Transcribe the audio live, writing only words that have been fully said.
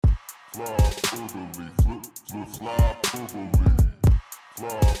Fly orderly, flip, flip, fly orderly. Fly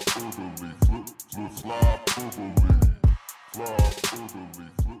orderly, flip, flip, fly orderly. Fly orderly,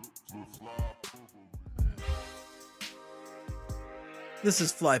 flip, flip, fly orderly. This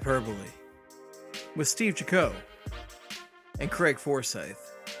is Flyperbole with Steve Jaco and Craig Forsyth.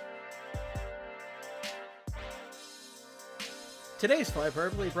 Today's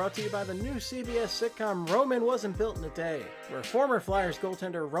Flyperbole brought to you by the new CBS sitcom Roman Wasn't Built in a Day, where former Flyers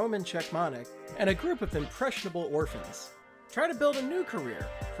goaltender Roman Cechmanek and a group of impressionable orphans try to build a new career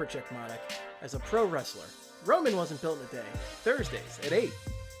for Cechmanek as a pro wrestler. Roman Wasn't Built in a Day, Thursdays at 8.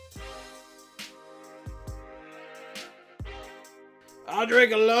 I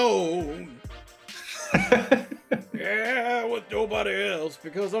drink alone. Yeah, with nobody else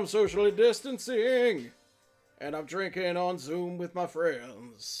because I'm socially distancing. And I'm drinking on Zoom with my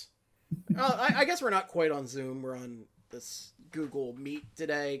friends. I guess we're not quite on Zoom. We're on this Google Meet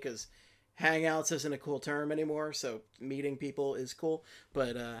today because Hangouts isn't a cool term anymore. So meeting people is cool.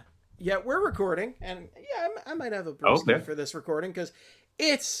 But yeah, we're recording. And yeah, I might have a brewski for this recording because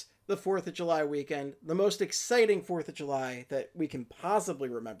it's the 4th of July weekend. The most exciting 4th of July that we can possibly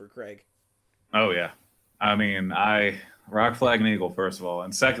remember, Craig. Oh, yeah. I mean, rock, flag, and eagle, first of all.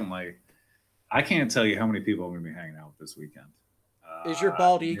 And secondly, I can't tell you how many people I'm going to be hanging out with this weekend. Is your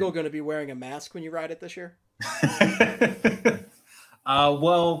bald eagle going to be wearing a mask when you ride it this year?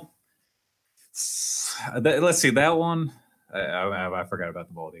 Well, let's see. That one, I forgot about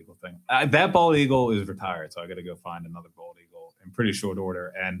the bald eagle thing. That bald eagle is retired, so I got to go find another bald eagle in pretty short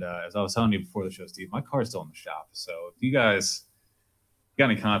order. And as I was telling you before the show, Steve, my car's still in the shop. So if you guys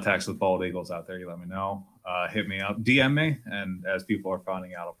got any contacts with bald eagles out there, you let me know. Hit me up, DM me, and as people are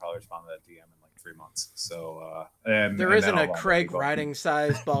finding out, I'll probably respond to that DM in like 3 months. So there isn't a Craig riding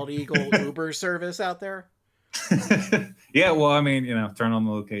size bald eagle Uber service out there. Yeah, well, I mean, turn on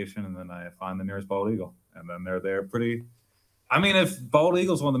the location and then I find the nearest bald eagle, and then they're there pretty. I mean, if bald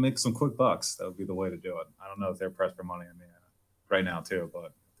eagles want to make some quick bucks, that would be the way to do it. I don't know if they're pressed for money right now too, but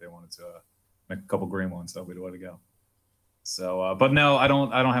if they wanted to make a couple green ones, that would be the way to go. So, but no, I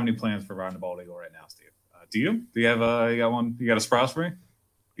don't have any plans for riding a bald eagle right now, Steve. Do you? Do you have you got one? You got a Sprouse for me?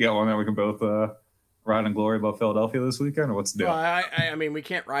 You got one that we can both ride in glory above Philadelphia this weekend, or what's the deal? Well, I mean, we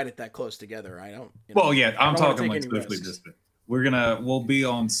can't ride it that close together. I don't. Well, yeah, I'm talking like socially distant. We'll be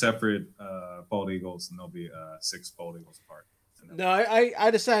on separate bald eagles, and there'll be 6 bald eagles apart. No,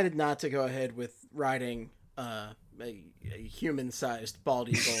 I decided not to go ahead with riding a human-sized bald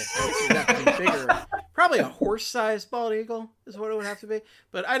eagle. It's got to be bigger. Probably a horse-sized bald eagle is what it would have to be.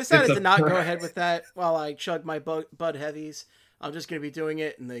 But I decided to not go ahead with that while I chug my Bud Heavies. I'm just going to be doing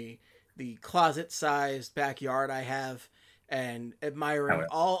it in the closet-sized backyard I have and admiring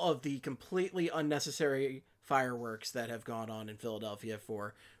all of the completely unnecessary fireworks that have gone on in Philadelphia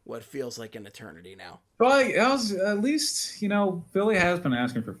for what feels like an eternity now. But at least, Philly has been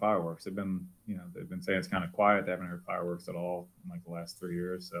asking for fireworks. They've been saying it's kind of quiet. They haven't heard fireworks at all in like the last 3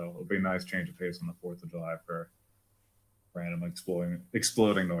 years. So it'll be a nice change of pace on the 4th of July for random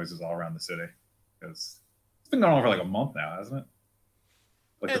exploding noises all around the city. Because it's been going on for like a month now, hasn't it?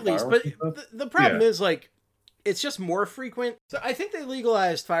 Like at least, but the problem is like, it's just more frequent. So I think they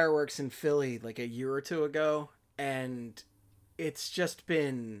legalized fireworks in Philly like a year or two ago, and it's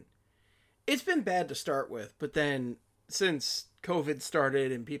been bad to start with. But then since COVID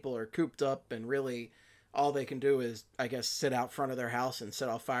started and people are cooped up and really all they can do is, I guess, sit out front of their house and set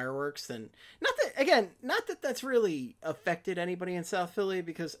off fireworks, then not that that's really affected anybody in South Philly,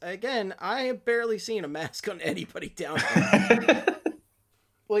 because again, I have barely seen a mask on anybody down here.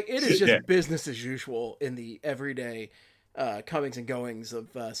 Like, it is just business as usual in the everyday comings and goings of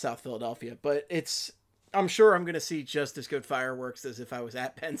South Philadelphia. But I'm sure I'm going to see just as good fireworks as if I was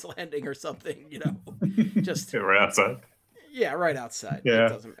at Penn's Landing or something, Just right outside. Yeah, right outside. Yeah. It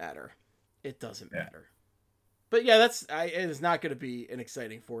doesn't matter. It doesn't matter. But yeah, it is not going to be an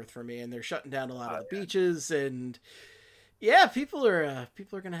exciting 4th for me. And they're shutting down a lot of the beaches. And yeah, people are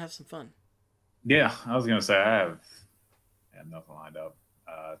going to have some fun. Yeah, I was going to say I have nothing lined up.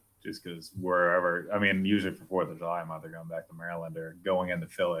 Just because usually for 4th of July, I'm either going back to Maryland or going into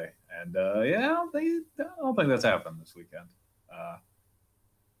Philly. And I don't think that's happened this weekend.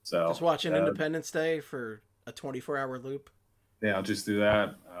 So just watching Independence Day for a 24-hour loop. Yeah, I'll just do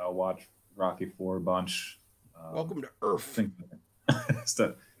that. Watch Rocky IV a bunch. Welcome to Earth. Things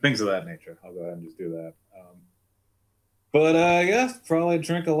of that nature. I'll go ahead and just do that. But probably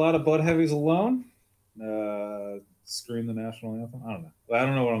drink a lot of Bud Heavies alone. Scream the national anthem. I don't know. I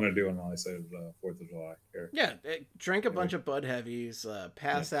don't know what I'm going to do when I say 4th of July here. Yeah, drink a bunch of Bud Heavies,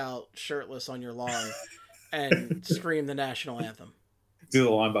 pass out shirtless on your lawn, and scream the national anthem. do the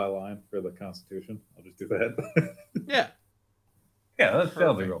line by line for the Constitution. I'll just do that. Yeah. Yeah,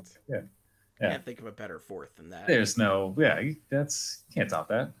 that'll be real. Perfect. Yeah. Can't think of a better fourth than that. There's no, that's can't top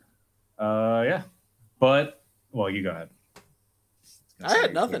that. Yeah, but you go ahead. I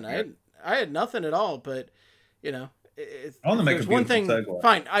had nothing. I had nothing at all. But I want to make there's a one thing. segue.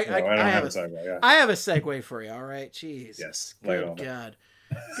 Fine. I have a segue. Yeah. I have a segue for you. All right. Jeez. Yes. Good God.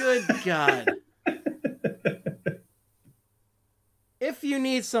 Good God. If you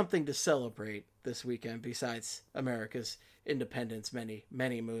need something to celebrate this weekend besides America's independence many,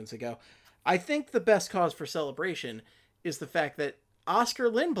 many moons ago, I think the best cause for celebration is the fact that Oscar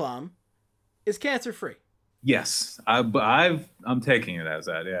Lindblom is cancer-free. Yes, I'm taking it as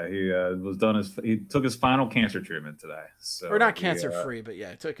that. Yeah, he took his final cancer treatment today. So or not cancer-free, but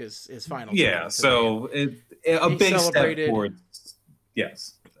yeah, took his final. Yeah, so a big step forward.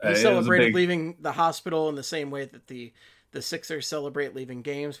 Yes, he celebrated leaving the hospital in the same way that the Sixers celebrate leaving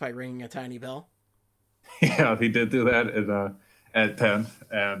games by ringing a tiny bell. Yeah, he did do that at Penn,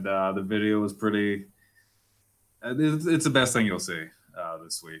 and the video was pretty. It's the best thing you'll see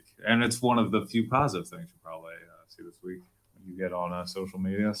this week, and it's one of the few positive things you'll probably see this week when you get on social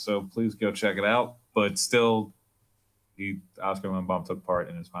media. So please go check it out. But still, Oscar Lindblom took part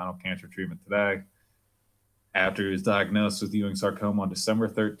in his final cancer treatment today after he was diagnosed with Ewing sarcoma on December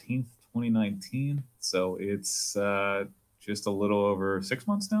 13th, 2019. So it's just a little over 6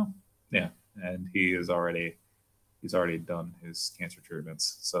 months now. Yeah, and he's already done his cancer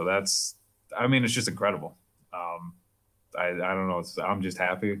treatments. So it's just incredible. I don't know. I'm just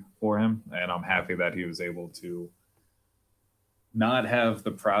happy for him, and I'm happy that he was able to not have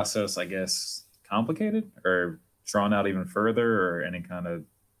the process, I guess, complicated or drawn out even further, or any kind of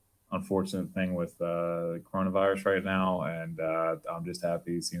unfortunate thing with coronavirus right now. And I'm just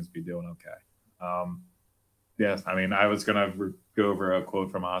happy he seems to be doing okay. Yes, I mean, I was gonna go over a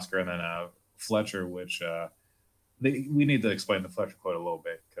quote from Oscar and then Fletcher, which we need to explain the Fletcher quote a little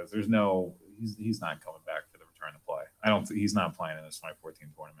bit, because he's not coming back for the return to play. He's not playing in this 2014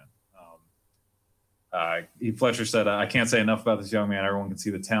 tournament. Fletcher said, "I can't say enough about this young man. Everyone can see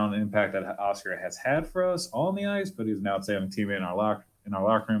the talent and impact that Oscar has had for us on the ice, but he's an outstanding teammate in our locker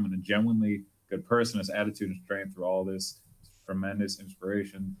room and a genuinely good person. His attitude and strength through all this is tremendous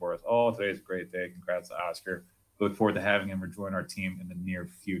inspiration for us all. Today's a great day. Congrats to Oscar. Look forward to having him rejoin our team in the near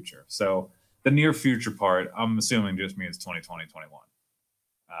future." So the near future part, I'm assuming, just means 2020, 21.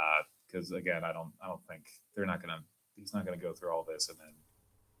 Because again, I don't think he's not gonna go through all this and then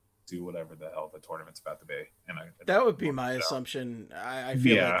do whatever the hell the tournament's about to be. And that would be my assumption. I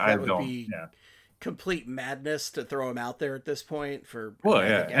feel like that would be complete madness to throw him out there at this point for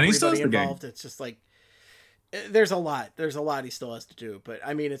and he's still involved. It's just like there's a lot he still has to do, but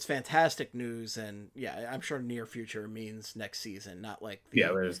I mean, it's fantastic news, and I'm sure near future means next season, not like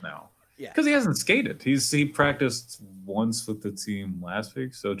there's no. Yeah, because he hasn't skated. He practiced once with the team last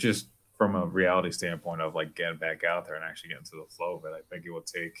week, so just from a reality standpoint of like getting back out there and actually getting to the flow of it, I think it will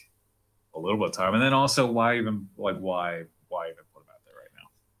take a little bit of time. And then also, why even put him out there right now?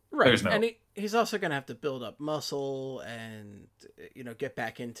 Right, there's no. And he's also going to have to build up muscle and get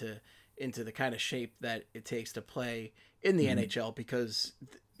back into the kind of shape that it takes to play in the NHL, because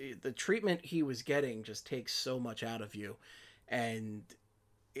the treatment he was getting just takes so much out of you, and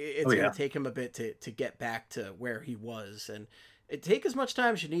it's going to take him a bit to get back to where he was. And it take as much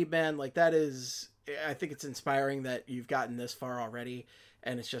time as you need, man. Like, that is, I think it's inspiring that you've gotten this far already,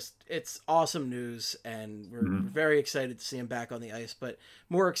 and it's awesome news, and we're very excited to see him back on the ice, but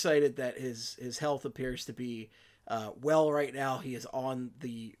more excited that his health appears to be well right now. He is on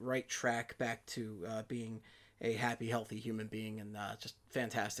the right track back to being a happy, healthy human being, and just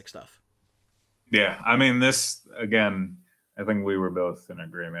fantastic stuff. Yeah, I mean, this, again, I think we were both in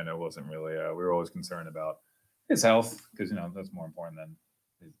agreement. It wasn't really, we were always concerned about his health, because, that's more important than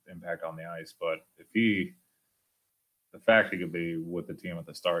his impact on the ice. But the fact he could be with the team at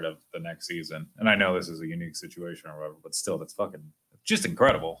the start of the next season, and I know this is a unique situation or whatever, but still, that's fucking just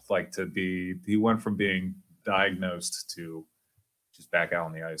incredible. Like, he went from being diagnosed to just back out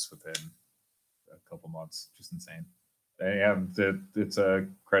on the ice within a couple months. Just insane. And it's a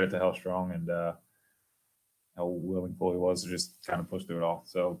credit to how strong and how willing Foley was to just kind of push through it all.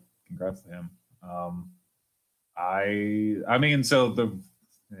 So congrats to him. I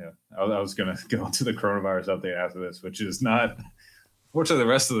was going to go into the coronavirus update after this, which is not, fortunately, the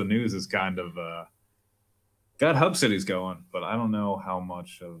rest of the news is kind of got hub cities going, but I don't know how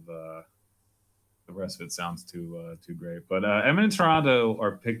much of the rest of it sounds too great. But Edmonton and Toronto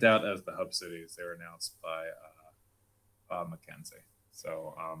are picked out as the hub cities. They were announced by Bob McKenzie.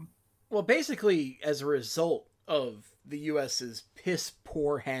 So, well, basically, as a result of the US's piss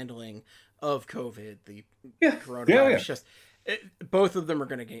poor handling of COVID, the Yeah. coronavirus. Just both of them are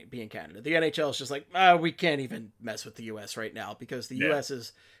going to be in Canada. The NHL is just like, we can't even mess with the US right now because the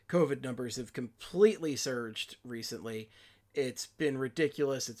US's COVID numbers have completely surged recently. It's been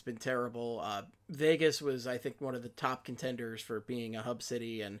ridiculous. It's been terrible. Vegas was, I think, one of the top contenders for being a hub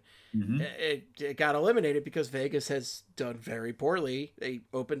city, and it got eliminated because Vegas has done very poorly. They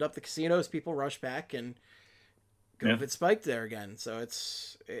opened up the casinos, people rushed back, and COVID spiked there again. So it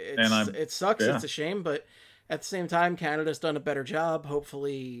sucks. It's a shame, but at the same time, Canada's done a better job.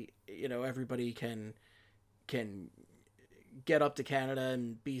 Hopefully, everybody can get up to Canada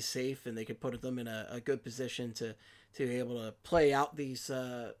and be safe, and they could put them in a good position to be able to play out these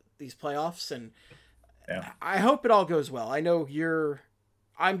playoffs. And I hope it all goes well. I know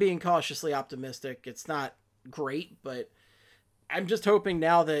I'm being cautiously optimistic. It's not great, but I'm just hoping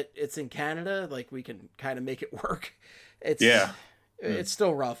now that it's in Canada, like we can kind of make it work. It's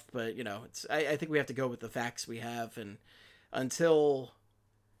still rough, but I think we have to go with the facts we have, and until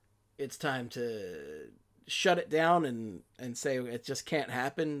it's time to shut it down and say it just can't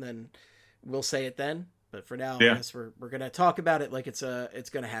happen, then we'll say it then. But for now, I guess we're gonna talk about it like it's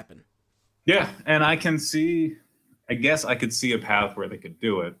gonna happen. Yeah, and I could see a path where they could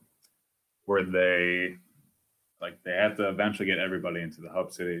do it, where they have to eventually get everybody into the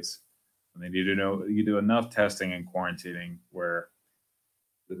hub cities, and they need to know you do enough testing and quarantining where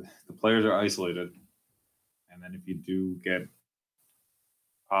the players are isolated, and then if you do get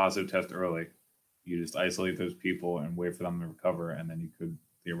positive test early, you just isolate those people and wait for them to recover, and then you could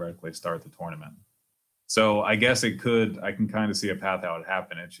theoretically start the tournament. So I guess I can kind of see a path how it would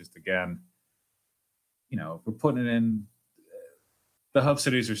happen. It's just, again, if we're putting it in, the hub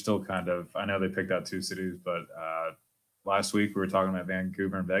cities are still kind of, I know they picked out 2 cities, but last week we were talking about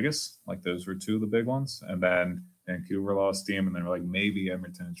Vancouver and Vegas. Like, those were 2 of the big ones. And then Vancouver lost steam, and then we're like, maybe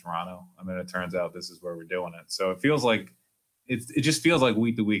Edmonton and Toronto. And then it turns out this is where we're doing it. So it feels like, it just feels like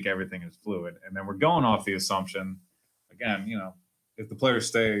week to week, everything is fluid. And then we're going off the assumption, again, if the players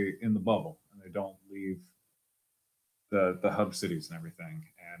stay in the bubble and they don't leave the hub cities and everything.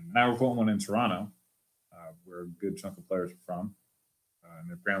 And now we're putting one in Toronto, where a good chunk of players are from. And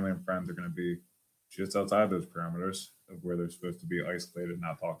their family and friends are going to be just outside those parameters of where they're supposed to be isolated and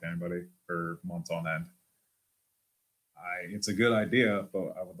not talk to anybody for months on end. It's a good idea,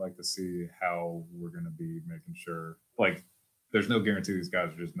 but I would like to see how we're going to be making sure, there's no guarantee these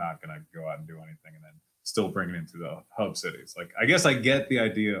guys are just not going to go out and do anything and then still bring it into the hub cities. I guess I get the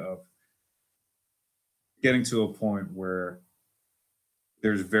idea of getting to a point where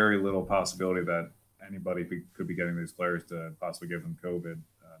there's very little possibility that anybody could be getting these players to possibly give them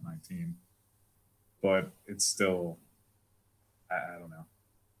COVID-19. But it's still, I don't know.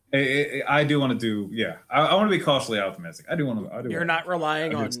 I do want to do, I want to be cautiously optimistic. You're not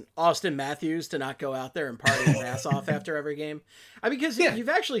relying on Austin Matthews to not go out there and party his ass off after every game? Because you've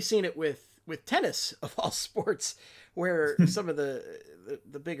actually seen it with tennis, of all sports, where some of the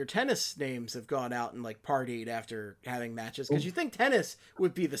bigger tennis names have gone out and partied after having matches, because you think tennis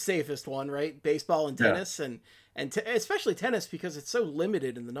would be the safest one, right? Baseball and tennis, and especially tennis, because it's so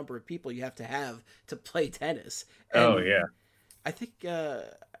limited in the number of people you have to play tennis. And I think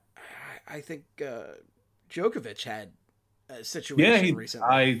Djokovic had a situation recently.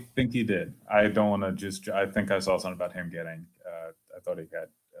 I think he did. I don't want to I think I saw something about him getting, I thought he had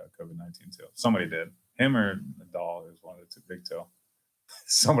COVID-19 too. Somebody did. Him or Nadal is one of the big 2.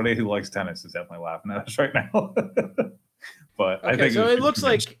 Somebody who likes tennis is definitely laughing at us right now. But I think so. It looks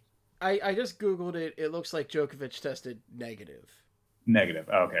like I just Googled it. It looks like Djokovic tested negative. Negative.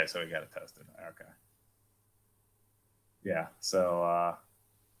 Okay, so he got it tested. Okay. Yeah. So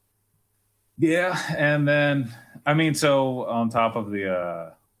and then so on top of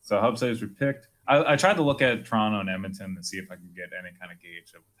the hub cities we picked, I tried to look at Toronto and Edmonton to see if I could get any kind of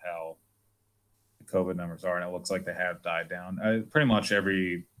gauge of how the COVID numbers are, and it looks like they have died down. Pretty much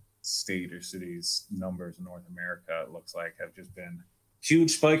every state or city's numbers in North America, it looks like, have just been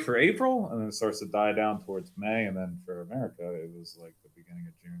huge spike for April, and then it starts to die down towards May, and then for America, it was like the beginning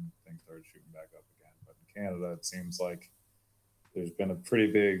of June, things started shooting back up again. But in Canada, it seems like there's been a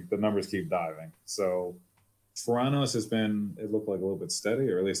pretty big, the numbers keep diving. So Toronto's has been, it looked like a little bit steady,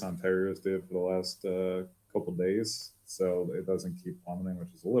 or at least Ontario's did for the last couple days. So it doesn't keep plummeting,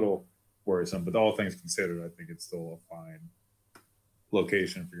 which is a little worrisome. But all things considered, I think it's still a fine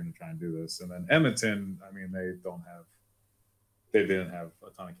location if you're going to try and do this. And then Edmonton, they didn't have a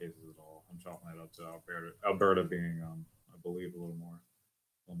ton of cases at all. I'm chalking that up to Alberta being, I believe, a little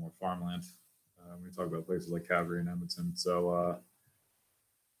more farmland. When we talk about places like Calgary and Edmonton. So,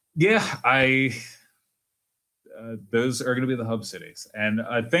 those are going to be the hub cities. And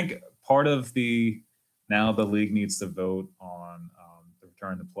I think part of now the league needs to vote on the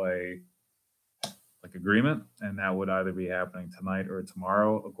return to play like agreement, and that would either be happening tonight or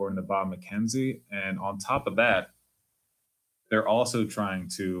tomorrow, according to Bob McKenzie. And on top of that, they're also trying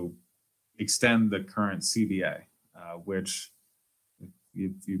to extend the current CBA, which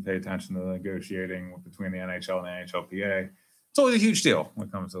if you pay attention to the negotiating between the NHL and the NHLPA, it's always a huge deal when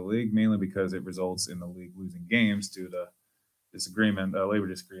it comes to the league, mainly because it results in the league losing games due to labor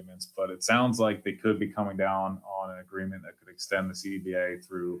disagreements. But it sounds like they could be coming down on an agreement that could extend the CBA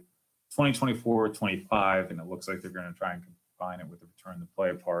through 2024-25, and it looks like they're going to try and combine it with the return to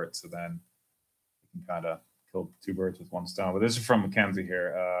play part, so then you can kind of kill two birds with one stone. But this is from McKenzie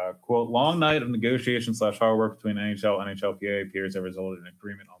here. Quote, long night of negotiation / hard work between NHL and NHLPA appears to have resulted in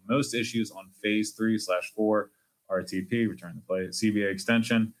agreement on most issues on phase 3/4 RTP, return to play, CBA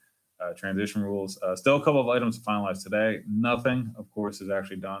extension, transition rules. Still a couple of items to finalize today. Nothing, of course, is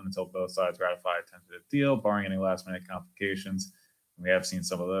actually done until both sides ratify a tentative deal, barring any last minute complications. We have seen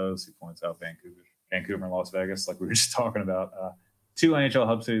some of those. He points out Vancouver and Las Vegas, like we were just talking about. 2 NHL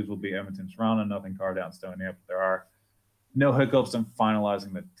hub cities will be Edmonton, Toronto. Nothing carved out in stone yet, but there are no hiccups in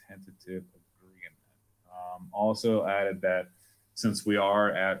finalizing the tentative agreement. Also added that since we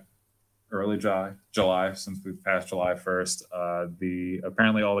are at early July, since we've passed July 1st,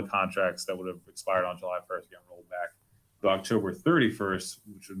 apparently all the contracts that would have expired on July 1st get rolled back to October 31st,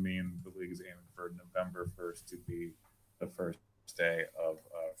 which would mean the league is aiming for November 1st to be the first day of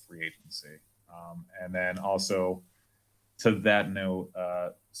free agency. And then also to that note,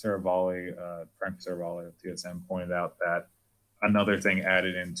 Frank Saravalli of TSN pointed out that another thing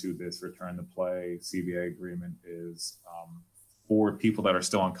added into this return to play CBA agreement is for people that are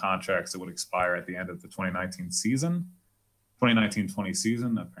still on contracts that would expire at the end of the 2019-20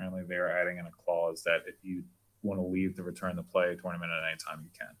 season. Apparently they are adding in a clause that if you want to leave the return to play tournament at any time, you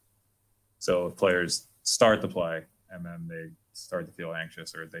can. So if players start to play and then they start to feel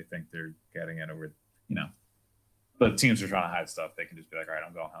anxious or they think they're getting in over, but teams are trying to hide stuff, they can just be like, all right,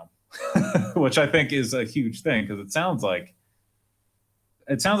 I'm going home, which I think is a huge thing because it sounds like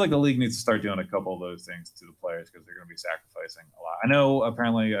the league needs to start doing a couple of those things to the players because they're going to be sacrificing a lot. I know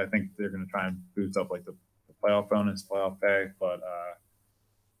apparently I think they're going to try and boost up like the playoff bonus, playoff pay, but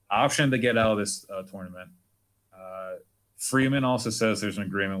option to get out of this tournament. Freeman also says there's an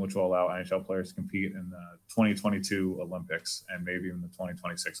agreement which will allow NHL players to compete in the 2022 Olympics and maybe even the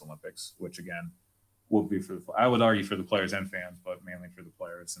 2026 Olympics, which again will be I would argue for the players and fans, but mainly for the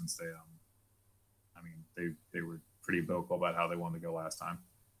players since they were pretty vocal about how they wanted to go last time.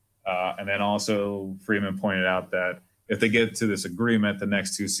 And then also Freeman pointed out that if they get to this agreement, the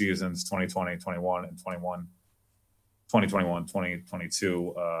next 2 seasons, 2020, 21 and 2021,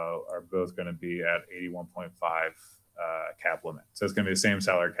 2022 are both going to be at 81.5 cap limit. So it's going to be the same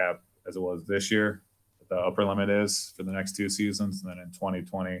salary cap as it was this year. The upper limit is for the next 2 seasons. And then in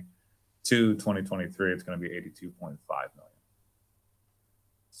 2022, 2023, it's going to be 82.5 million.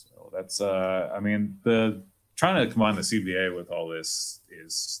 So that's, the trying to combine the CBA with all this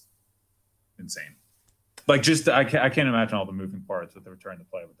is insane. Like I can't imagine all the moving parts with the return to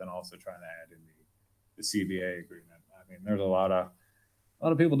play, but then also trying to add in the CBA agreement. I mean, there's a lot of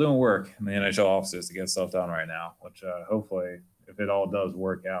people doing work in the NHL offices to get stuff done right now, which hopefully, if it all does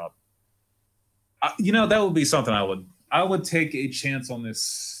work out, that would be something I would take a chance on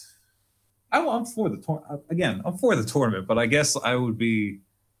this. I'm for the tournament, but I guess I would be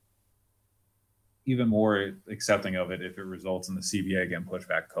even more accepting of it if it results in the CBA getting pushed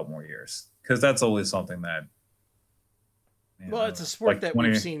back a couple more years, because that's always something that. Well, it's a sport that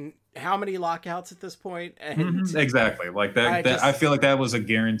we've seen how many lockouts at this point, and exactly like that. I feel like that was a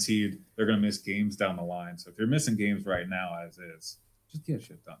guaranteed. They're going to miss games down the line. So if you're missing games right now, as is, just get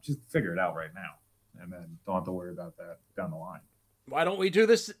shit done. Just figure it out right now, and then don't have to worry about that down the line. Why don't we do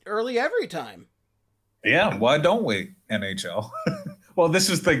this early every time? Yeah, why don't we, NHL? Well, this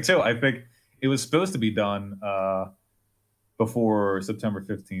is the thing too. I think it was supposed to be done before September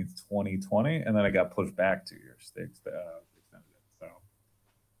 15th, 2020, and then it got pushed back 2 years. They extended it. So,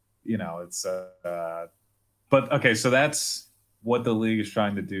 it's but okay, so that's what the league is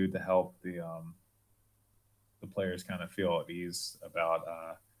trying to do to help the players kind of feel at ease about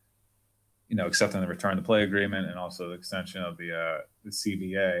accepting the return to play agreement and also the extension of the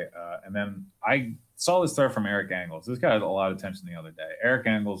CBA. And then I saw this start from Eric Engels. This got a lot of attention the other day. Eric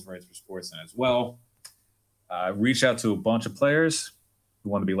Engels writes for Sportsnet as well. Reached out to a bunch of players who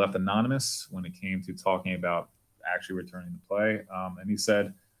wanted to be left anonymous when it came to talking about actually returning to play. And he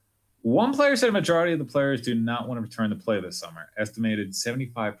said, One player said a majority of the players do not want to return to play this summer, estimated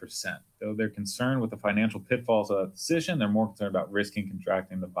 75%. Though they're concerned with the financial pitfalls of that decision, they're more concerned about risking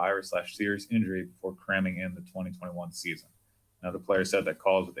contracting the virus/serious injury before cramming in the 2021 season. Another player said that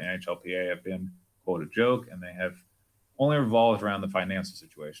calls with the NHLPA have been, quote, a joke, and they have only revolved around the financial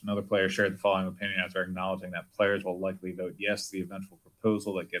situation. Another player shared the following opinion after acknowledging that players will likely vote yes to the eventual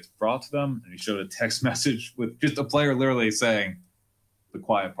proposal that gets brought to them. And he showed a text message with just a player literally saying, the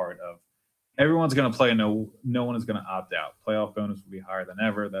quiet part of everyone's going to play. No one is going to opt out. Playoff bonus will be higher than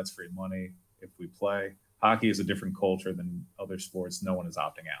ever. That's free money if we play. Hockey is a different culture than other sports. No one is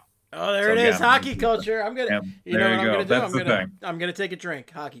opting out. Oh, there it is. Hockey culture. I'm gonna, you know what I'm gonna do? That's the thing. I'm gonna take a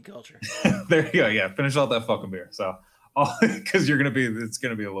drink. Hockey culture. There you go. Yeah, finish out that fucking beer. So, because it's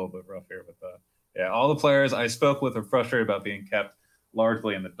gonna be a little bit rough here. But yeah, all the players I spoke with are frustrated about being kept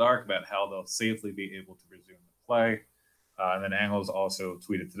largely in the dark about how they'll safely be able to resume the play. And then Angles also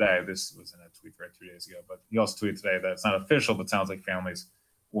tweeted today. This was in a tweet thread 3 days ago, but he also tweeted today that it's not official, but sounds like families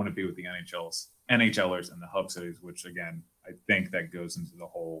want to be with the NHLers in the hub cities, which again, I think that goes into the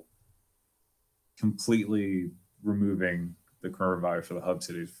whole completely removing the coronavirus for the hub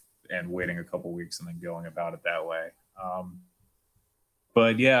cities and waiting a couple weeks and then going about it that way.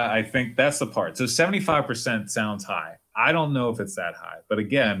 But yeah, I think that's the part. So 75% sounds high. I don't know if it's that high, but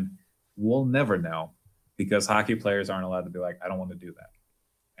again, we'll never know because hockey players aren't allowed to be like, I don't want to do that.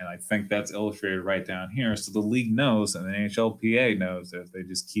 And I think that's illustrated right down here. So the league knows and the NHLPA knows that if they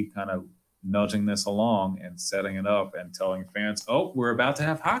just keep kind of nudging this along and setting it up and telling fans, oh, we're about to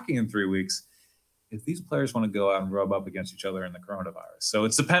have hockey in 3 weeks. If these players want to go out and rub up against each other in the coronavirus. So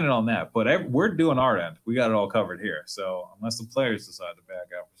it's dependent on that. But we're doing our end. We got it all covered here. So unless the players decide to back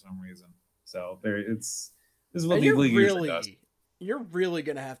out for some reason. So this is what the league usually does. You're really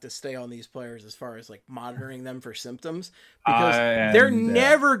going to have to stay on these players as far as like monitoring them for symptoms because they're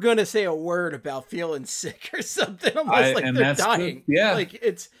never going to say a word about feeling sick or something unless they're dying. Yeah. Like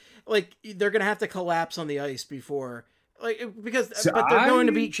it's like they're going to have to collapse on the ice before but they're going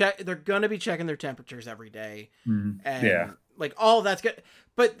to be they're going to be checking their temperatures every day. And like all that's good.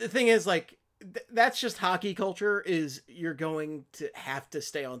 But the thing is like that's just hockey culture is you're going to have to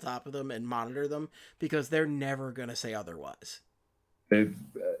stay on top of them and monitor them because they're never going to say otherwise.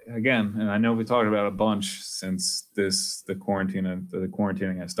 Again, and I know we talked about a bunch since the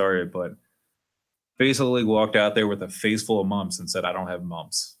quarantining has started, but Face of the League walked out there with a face full of mumps and said, I don't have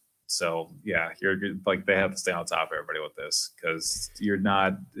mumps. So yeah, you're like, they have to stay on top of everybody with this because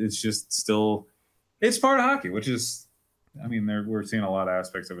it's just still, it's part of hockey, which is, I mean, we're seeing a lot of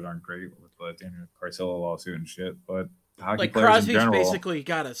aspects of it aren't great with the Daniel Carcillo lawsuit and shit, but hockey like players Crosby's in general, basically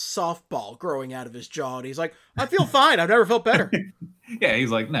got a softball growing out of his jaw, and he's like, "I feel fine. I've never felt better." Yeah, he's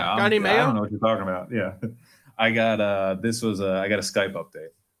like, "No, I don't know what you're talking about." Yeah, I got I got a Skype update,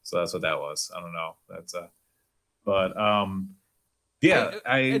 so that's what that was. I don't know. That's yeah.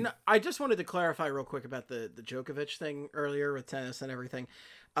 And I just wanted to clarify real quick about the Djokovic thing earlier with tennis and everything.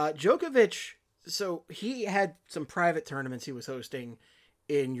 Djokovic, so he had some private tournaments he was hosting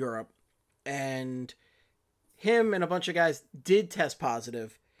in Europe, and him and a bunch of guys did test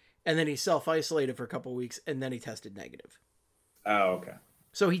positive, and then he self-isolated for a couple of weeks, and then he tested negative. Oh, okay.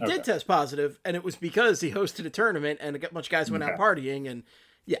 So he did test positive, and it was because he hosted a tournament, and a bunch of guys went out partying, and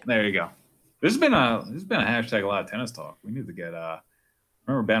yeah. There you go. There's been a hashtag a lot of tennis talk. We need to get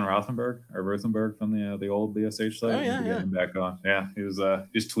remember Ben Rothenberg from the old BSH site? Oh yeah, get him back on. Yeah, he was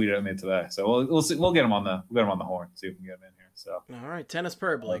just tweeted at me today. So we'll see. We'll get him on the horn. See if we can get him in here. So all right, tennis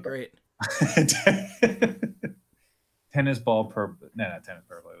Purpley, great. Tennis ball per not tennis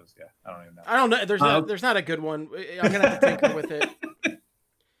purple. It was I don't even know. I don't know. There's not a good one. I'm gonna have to tinker with it.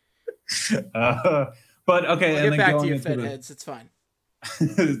 But okay, we'll and get back to you, Fed heads. It's fine.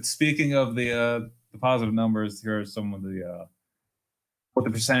 Speaking of the positive numbers, here are some of the what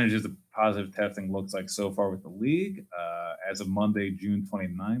the percentages of positive testing looks like so far with the league as of Monday, June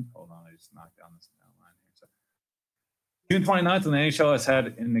 29th. Hold on, I just knocked down this line here. So June 29th, and the NHL has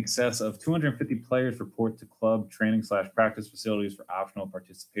had in excess of 250 players report to club training/practice facilities for optional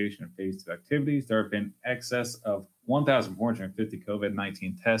participation in phase 2 activities. There have been excess of 1,450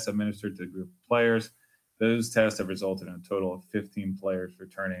 COVID-19 tests administered to the group of players. Those tests have resulted in a total of 15 players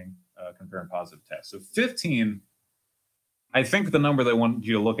returning confirmed positive tests. So 15, I think the number they want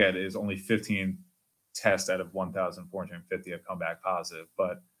you to look at is only 15 tests out of 1,450 have come back positive,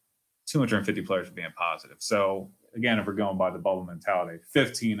 but 250 players are being positive. So again, if we're going by the bubble mentality,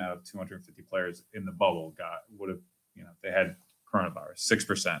 15 out of 250 players in the bubble would have, they had coronavirus,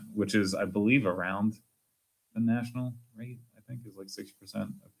 6%, which is, I believe, around the national rate. I think is like 6%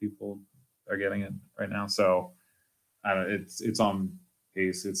 of people are getting it right now. So I don't know, it's on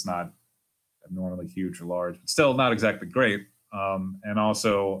pace. It's not abnormally huge or large, but still not exactly great. And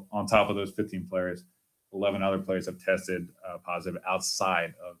also, on top of those 15 players, 11 other players have tested positive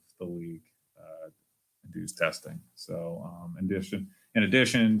outside of the league induced testing. So, in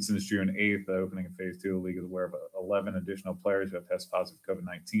addition, since June 8th, the opening of Phase 2, the league is aware of 11 additional players who have tested positive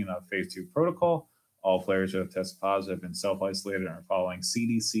COVID-19 on Phase 2 protocol. All players who have tested positive have been self-isolated and are following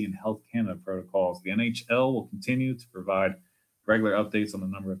CDC and Health Canada protocols. The NHL will continue to provide regular updates on the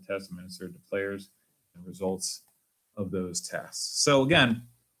number of tests administered to players and results of those tests. So again,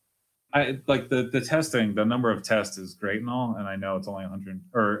 I like the testing. The number of tests is great and all, and I know it's only 100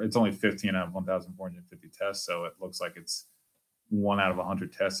 or it's only 15 out of 1,450 tests, so it looks like it's 1 out of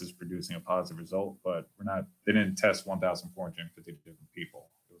 100 tests is producing a positive result. But we're not. They didn't test 1,450 different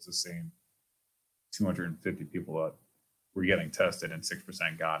people. It was the same 250 people that were getting tested, and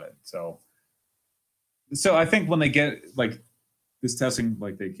 6% got it. So I think when they get like this testing,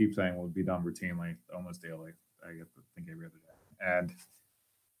 like they keep saying, will be done routinely, almost daily. I think every other day, and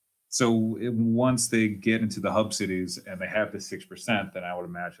so once they get into the hub cities and they have the 6%, then I would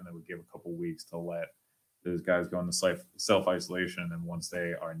imagine they would give a couple weeks to let those guys go into self-isolation. And once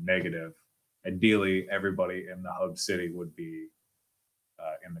they are negative, ideally everybody in the hub city would be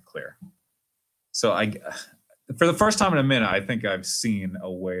in the clear. So for the first time in a minute, I think I've seen a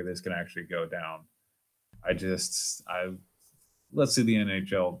way this can actually go down. Let's see the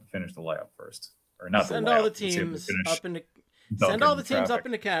NHL finish the layup first, or not send the layup. all the teams up into send all the teams up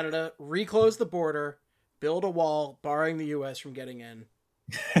into Canada, reclose the border, build a wall, barring the U.S. from getting in.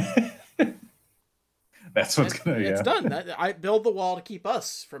 That's what's gonna. It's done. I build the wall to keep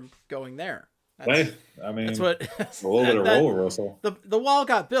us from going there. That's what a little bit of roller Russell. The wall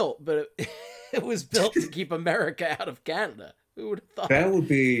got built, but it was built to keep America out of Canada. Who would have thought? That would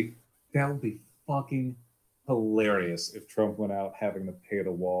be fucking hilarious if Trump went out having to pay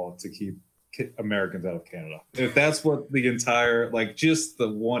the wall to keep Americans out of Canada. If that's what the entire, like, just the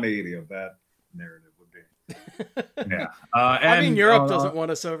 180 of that narrative would be. Yeah. I mean, Europe doesn't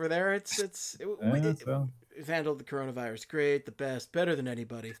want us over there. We've handled the coronavirus great, the best, better than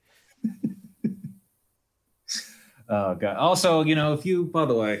anybody. Oh God. Also, if you, by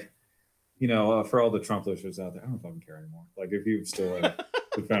the way, for all the Trump listeners out there, I don't fucking care anymore. Like, if you still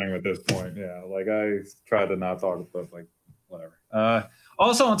defending at this point, yeah. Like, I tried to not talk, but like, whatever.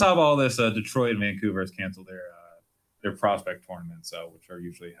 Also, on top of all this, Detroit and Vancouver has canceled their prospect tournaments, which are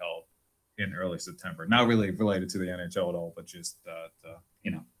usually held in early September. Not really related to the NHL at all, but just let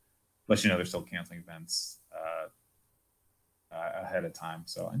you know they're still canceling events ahead of time.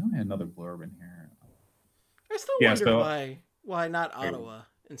 So I know I had another blurb in here. I still wonder why not Ottawa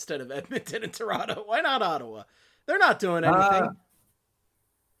instead of Edmonton and Toronto. Why not Ottawa? They're not doing anything.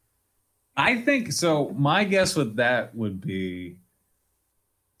 I think so. My guess with that would be,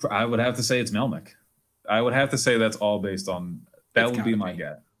 I would have to say it's Melnyk. I would have to say that's all based on that. Would be my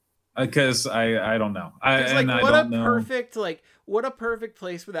guess, because I don't know. What a perfect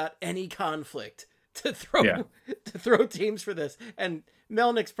place without any conflict to throw teams for this. And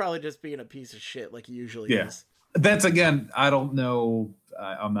Melnyk's probably just being a piece of shit like he usually is. That's, again, I don't know.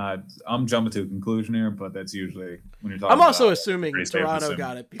 I'm jumping to a conclusion here, but that's usually when you're talking. I'm also assuming Toronto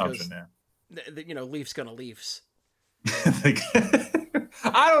got it because Leafs gonna Leafs.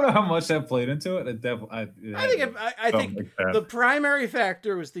 I don't know how much that played into it. I think the primary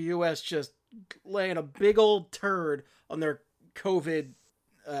factor was the U.S. just laying a big old turd on their COVID,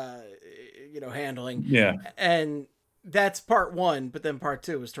 handling. Yeah, and that's part one. But then part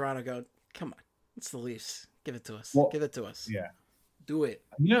two was Toronto going, "Come on, it's the Leafs. Give it to us. Give it to us. Yeah, do it."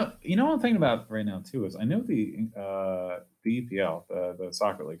 You know what I'm thinking about right now too is I know the EPL, the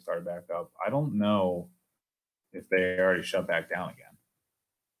soccer league, started back up. I don't know if they already shut back down again.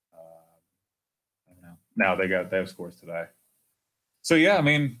 I don't know. Now they have scores today. So yeah, I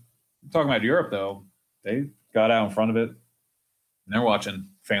mean, talking about Europe though, they got out in front of it, and they're watching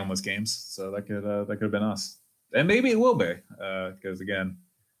fanless games. So that could have been us, and maybe it will be, because again,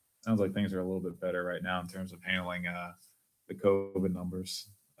 sounds like things are a little bit better right now in terms of handling the COVID numbers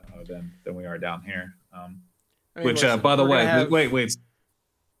than we are down here. By the way, wait.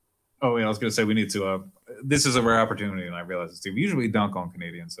 Oh, yeah, I was going to say we need to. This is a rare opportunity, and I realize this too. We usually dunk on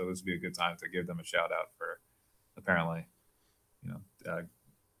Canadians, so this would be a good time to give them a shout out for apparently,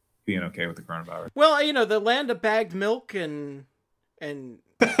 being okay with the coronavirus. Well, the land of bagged milk and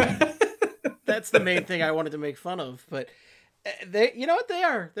that's the main thing I wanted to make fun of. But they,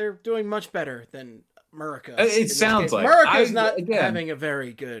 they're doing much better than America. It sounds like America's not having a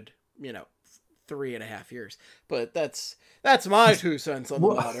very good, 3.5 years. But that's my 2 cents on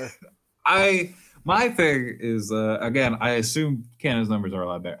the matter. My thing is, again, I assume Canada's numbers are a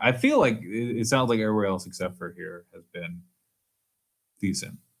lot better. I feel like it sounds like everywhere else except for here has been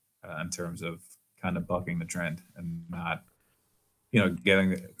decent in terms of kind of bucking the trend and not,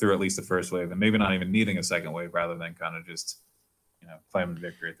 getting through at least the first wave and maybe not even needing a second wave rather than kind of just, claiming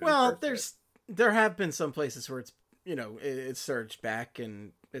victory. Well, there have been some places where it's it's surged back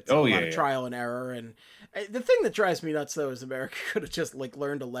and it's a lot of trial and error. And the thing that drives me nuts though is America could have just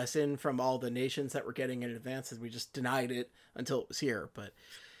learned a lesson from all the nations that were getting in advance, and we just denied it until it was here. But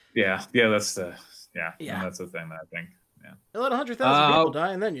that's the that's the thing that I think. Yeah, let 100,000 people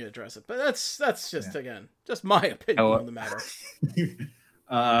die and then you address it. But that's just again just my opinion on the matter.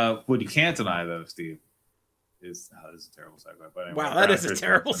 What you can't deny though, Steve, is this is a terrible segue. But anyway, wow, that is a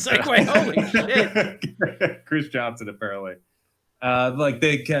terrible segue. Holy shit! Chris Johnson apparently,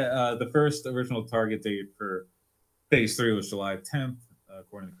 the first original target date for Phase 3 was July 10th,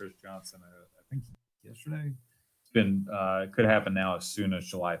 according to Chris Johnson. I think yesterday. It's been could happen now as soon as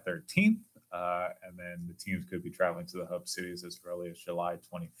July 13th, and then the teams could be traveling to the hub cities as early as July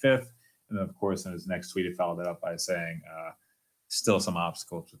 25th. And then, of course, in his next tweet, he followed it up by saying, "Still some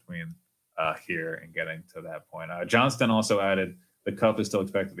obstacles between." Here and getting to that point. Johnston also added the cup is still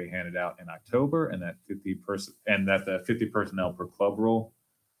expected to be handed out in October, and that the 50 personnel per club rule.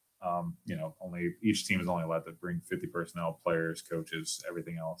 Only each team is only allowed to bring 50 personnel, players, coaches,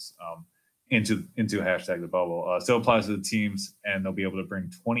 everything else into hashtag the bubble. Still applies to the teams, and they'll be able to bring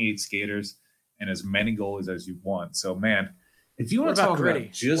 28 skaters and as many goalies as you want. So, man, if you want to talk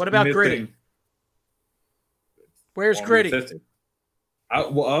about just what about Gritty? Where's Gritty? 50. I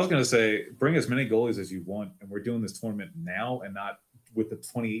was going to say, bring as many goalies as you want, and we're doing this tournament now and not with the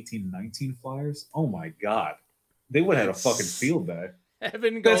 2018-19 Flyers. Oh, my God. They would have had a fucking field day.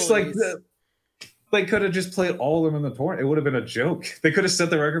 7 goalies. That's they could have just played all of them in the tournament. It would have been a joke. They could have set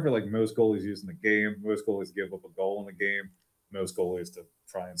the record for, most goalies used in the game, most goalies give up a goal in the game, most goalies to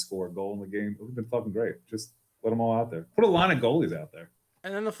try and score a goal in the game. It would have been fucking great. Just let them all out there. Put a line of goalies out there.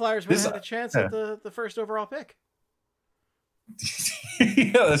 And then the Flyers would have had a chance at the first overall pick.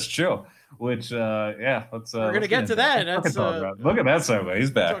 Yeah, that's true. Which, let's. We're gonna get to that. Look at that segue. He's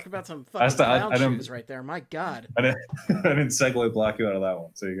back. Talk about some fucking clown shoes right there. My God. I didn't segue block you out of that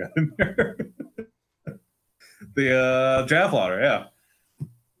one, so you got in there. The draft lottery, yeah.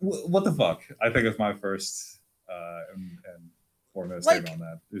 What the fuck? I think it's my first and foremost statement on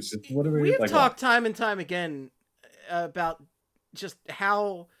that. It's just we've talked time and time again about just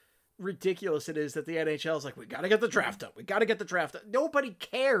how ridiculous it is that the NHL is we got to get the draft up. We got to get the draft up. Nobody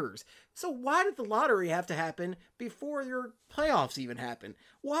cares. So why did the lottery have to happen before your playoffs even happen?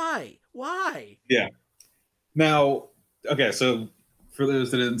 Why? Yeah. Now, okay, so for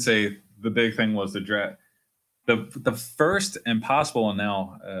those that didn't say, the big thing was the draft. The first and possible and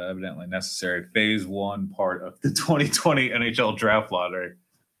now evidently necessary Phase 1 part of the 2020 NHL draft lottery,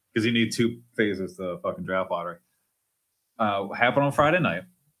 because you need 2 phases to the fucking draft lottery, happened on Friday night.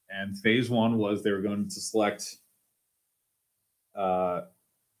 And Phase 1 was they were going to select the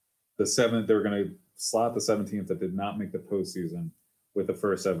 7th. They were going to slot the 17th that did not make the postseason with the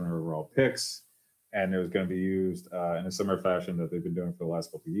first 7 overall picks. And it was going to be used in a similar fashion that they've been doing for the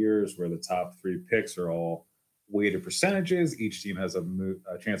last couple of years, where the top 3 picks are all weighted percentages. Each team has a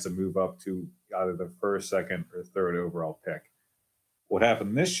chance to move up to either the first, second, or third overall pick. What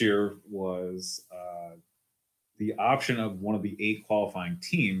happened this year was the option of one of the 8 qualifying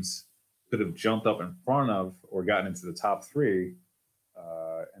teams could have jumped up in front of or gotten into the top 3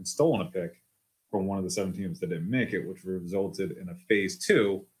 and stolen a pick from one of the 7 teams that didn't make it, which resulted in a Phase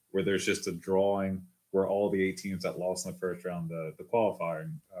 2 where there's just a drawing where all the 8 teams that lost in the first round, the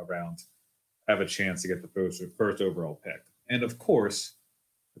qualifying round, have a chance to get the first overall pick. And of course,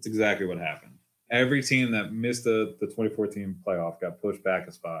 that's exactly what happened. Every team that missed the 2014 playoff got pushed back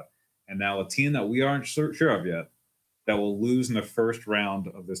a spot. And now a team that we aren't sure of yet that will lose in the first round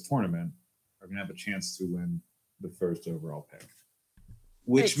of this tournament are going to have a chance to win the first overall pick.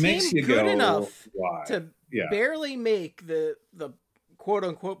 Which makes you go, enough why? To barely make the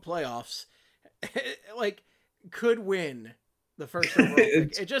quote-unquote playoffs, could win the first overall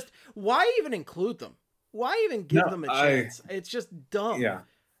pick. It just, why even include them? Why even give them a chance? It's just dumb. Yeah.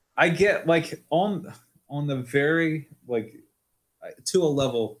 I get, on the very, to a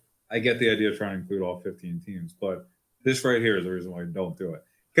level, I get the idea of trying to include all 15 teams, but this right here is the reason why I don't do it.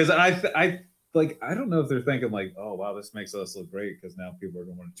 Because I don't know if they're thinking oh, wow, this makes us look great because now people are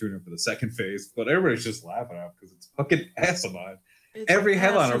going to want to tune in for the second phase, but everybody's just laughing at it because it's fucking asinine. Every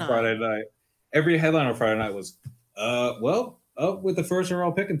headline on Friday night was, with the first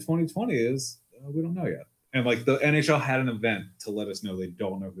overall pick in 2020 is, we don't know yet. And like the NHL had an event to let us know they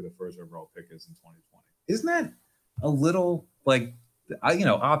don't know who the first overall pick is in 2020. Isn't that a little like,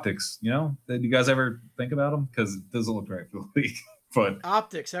 optics? Did you guys ever think about them? Because it doesn't look right for the league. But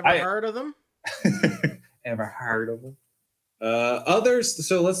optics, heard of them? Ever heard of them? Others.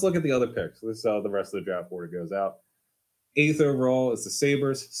 So let's look at the other picks. This is how the rest of the draft order goes out. 8th overall is the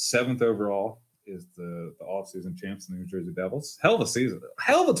Sabres. 7th overall is the offseason champs, the New Jersey Devils. Hell of a season.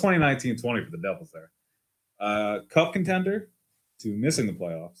 Hell of a 2019-20 for the Devils there. Cup contender to missing the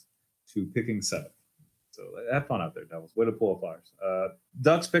playoffs to picking 7th. So have fun out there, Devils. Way to pull up Flyers.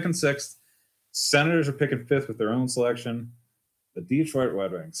 Ducks picking 6th. Senators are picking 5th with their own selection. The Detroit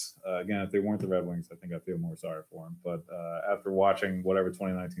Red Wings. Again, if they weren't the Red Wings, I think I feel more sorry for them. But after watching whatever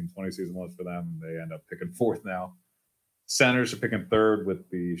 2019-20 season was for them, they end up picking 4th now. Senators are picking 3rd with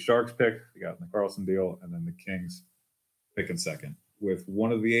the Sharks pick. They got in the Carlson deal. And then the Kings picking 2nd. With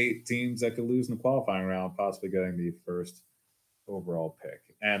one of the 8 teams that could lose in the qualifying round, possibly getting the first overall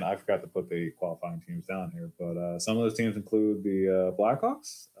pick. And I forgot to put the qualifying teams down here, but some of those teams include the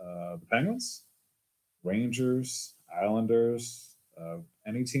Blackhawks, the Penguins, Rangers, Islanders,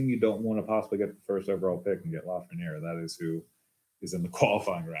 any team you don't want to possibly get the first overall pick and get Lafreniere. That is who is in the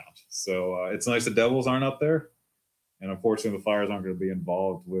qualifying round. So it's nice the Devils aren't up there. And unfortunately, the Flyers aren't going to be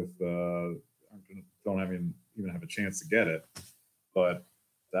involved with, don't even have a chance to get it. But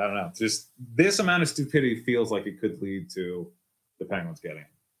I don't know. Just this amount of stupidity feels like it could lead to the Penguins getting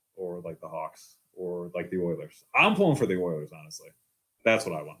it, or like the Hawks, or like the Oilers. I'm pulling for the Oilers, honestly. That's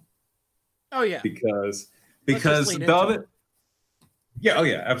what I want. Oh yeah, because the other, yeah, oh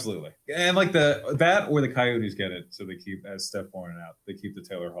yeah, absolutely. And like that or the Coyotes get it, so they keep, as Steph pointed out, they keep the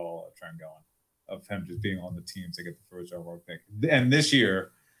Taylor Hall trend going of him just being on the team to get the first overall pick. And this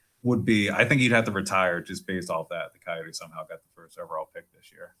year would be, I think he'd have to retire just based off that. The Coyotes somehow got the first overall pick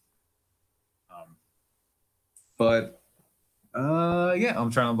this year. I'm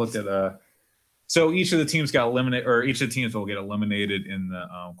trying to look at so each of the teams got eliminated, or each of the teams will get eliminated in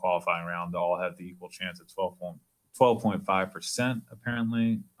the qualifying round. They all have the equal chance at 12.5%,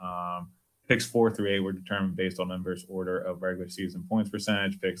 apparently. Picks 4 through 8 were determined based on inverse order of regular season points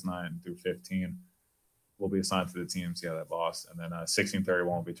percentage. Picks 9 through 15 will be assigned to the teams that lost. And then 16-31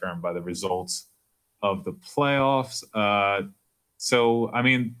 will be determined by the results of the playoffs.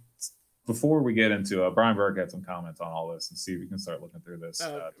 Before we get into Brian Burke had some comments on all this, and see if we can start looking through this.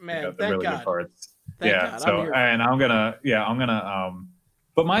 Man, the really good parts. Thank God.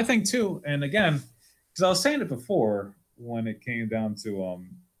 But my thing too, and again, because I was saying it before when it came down to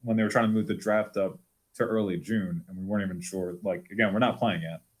when they were trying to move the draft up to early June, and we weren't even sure. Like, again, we're not playing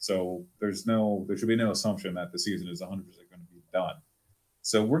yet, so there should be no assumption that the season is 100% going to be done.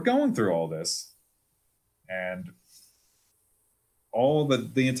 So we're going through all this, and all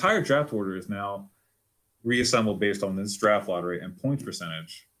the entire draft order is now reassembled based on this draft lottery and points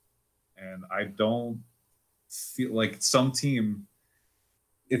percentage. And I don't feel like some team,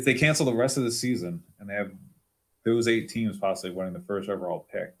 if they cancel the rest of the season and they have those 8 teams possibly winning the first overall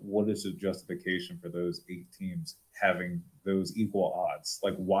pick, what is the justification for those 8 teams having those equal odds?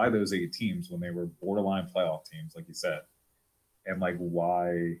 Like, why those 8 teams when they were borderline playoff teams, like you said? And like,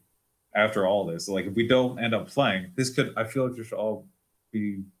 why after all this, like, if we don't end up playing, I feel like this should all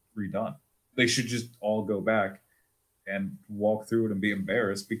be redone. They should just all go back and walk through it and be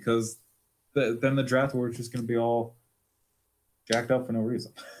embarrassed, because then the draft order is just going to be all jacked up for no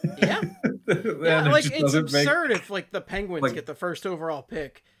reason. Yeah. Like, it's absurd if like the Penguins get the first overall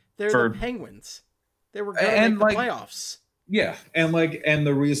pick. They're the Penguins. They were going to make the playoffs. Yeah. And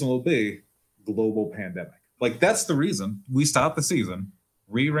the reason will be global pandemic. Like, that's the reason we stopped the season,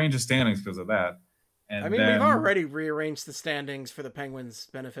 rearrange the standings because of that. And we've already rearranged the standings for the Penguins'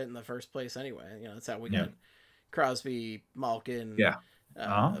 benefit in the first place anyway. That's how we got Crosby, Malkin,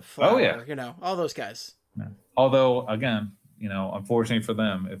 Flower, all those guys. Yeah. Although, again, unfortunately for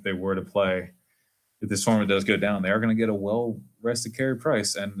them, if they were to play, if this tournament does go down, they are going to get a well-rested Carey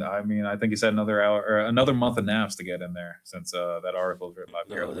Price. And I think he said another month of naps to get in there, since that article was written by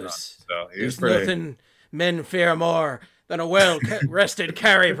Pierre LeBrun. So there's nothing men fear more than a well-rested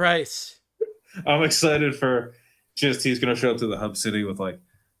Carey Price. I'm excited for he's going to show up to the Hub City with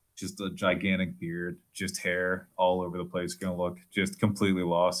just a gigantic beard, just hair all over the place. Going to look just completely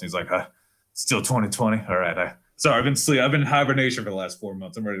lost. And he's like, still 2020. All right. I've been hibernation for the last 4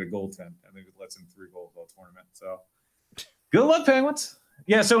 months. I'm ready to goaltend. I think it lets in 3 goals all tournament. So good luck, Penguins.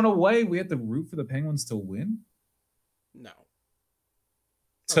 Yeah. So in a way, we have to root for the Penguins to win. No.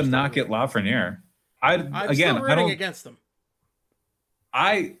 To not get Lafreniere. I'm still rooting against them.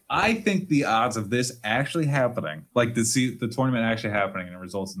 I think the odds of this actually happening, like the tournament actually happening, and it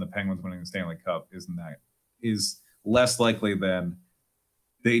results in the Penguins winning the Stanley Cup, isn't that is less likely than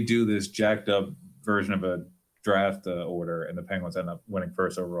they do this jacked up version of a draft order and the Penguins end up winning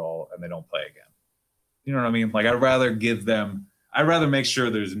first overall and they don't play again. You know what I mean? Like, I'd rather make sure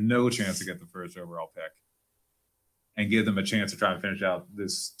there's no chance to get the first overall pick and give them a chance to try and finish out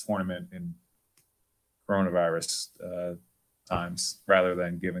this tournament in coronavirus times rather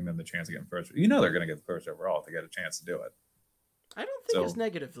than giving them the chance to get first. You know they're going to get the first overall if they get a chance to do it. I don't think it's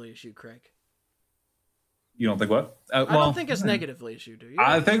negatively issued, Craig. You don't think what? I don't think it's negatively issued, do you?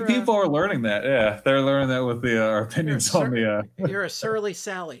 I think people are learning that. Yeah, they're learning that with our opinions on the... You're a surly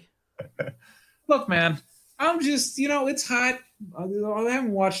Sally. Look, man, I'm just, it's hot. I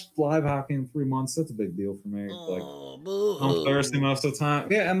haven't watched live hockey in 3 months. That's a big deal for me. I'm thirsty most of the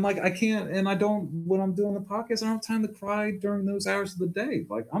time. Yeah, and I can't, and I don't, when I'm doing the podcast, I don't have time to cry during those hours of the day.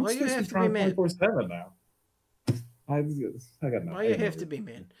 Like, I'm supposed to be trying 24/7 now. I got no. Why you have to be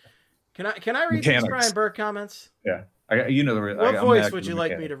man? Can I read these Brian Burke comments? Yeah, What voice would you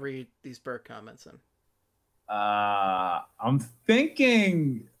like me to read these Burke comments in? I'm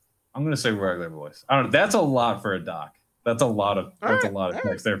thinking I'm going to say regular voice. I don't know. That's a lot for a doc. That's a lot of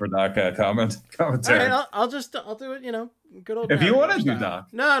text there for doc commentary. All right, I'll do it. Good old. If you want to do doc.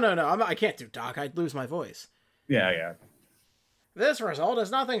 No. I can't do doc. I'd lose my voice. Yeah. This result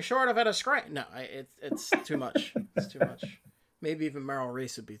is nothing short of a disgrace. No, it's too much. It's too much. Maybe even Merrill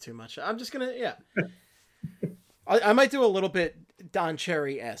Reese would be too much. I'm just gonna I might do a little bit Don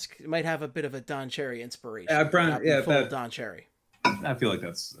Cherry-esque. It might have a bit of a Don Cherry inspiration. Full Don Cherry. I feel like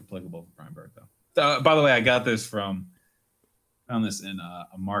that's applicable for Brian Burke, though. By the way, I found this in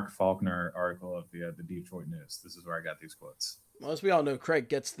a Mark Faulkner article of the Detroit News. This is where I got these quotes. Well, as we all know, Craig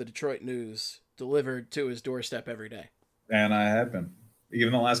gets the Detroit News delivered to his doorstep every day. And I have been,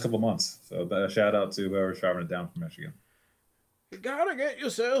 even the last couple of months. So shout out to whoever's driving it down from Michigan. You gotta get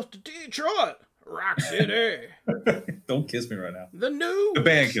yourself to Detroit, Rock City. Don't kiss me right now. The news. The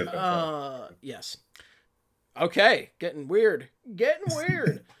band kiss. Yes. Okay, getting weird.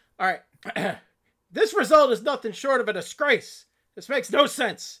 All right. This result is nothing short of a disgrace. This makes no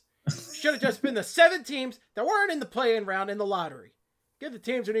sense. Should have just been the 7 teams that weren't in the play-in round in the lottery. Give the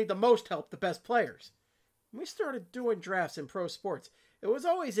teams who need the most help the best players. When we started doing drafts in pro sports, it was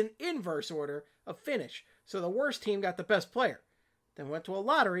always an inverse order of finish, so the worst team got the best player. Then went to a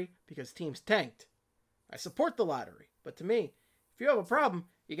lottery because teams tanked. I support the lottery, but to me, if you have a problem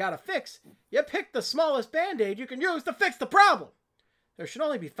you gotta fix, you pick the smallest band-aid you can use to fix the problem. There should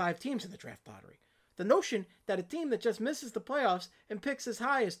only be 5 teams in the draft lottery. The notion that a team that just misses the playoffs and picks as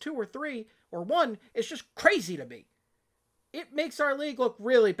high as 2 or 3 or 1 is just crazy to me. It makes our league look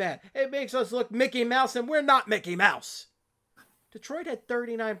really bad. It makes us look Mickey Mouse, and we're not Mickey Mouse. Detroit had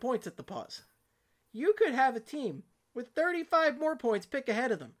 39 points at the pause. You could have a team with 35 more points pick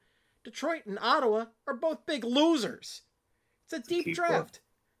ahead of them. Detroit and Ottawa are both big losers. It's a deep draft,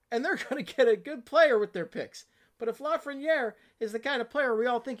 and they're going to get a good player with their picks. But if Lafreniere is the kind of player we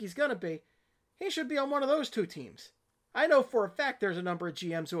all think he's going to be, he should be on one of those 2 teams. I know for a fact there's a number of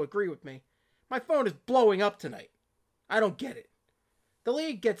GMs who agree with me. My phone is blowing up tonight. I don't get it. The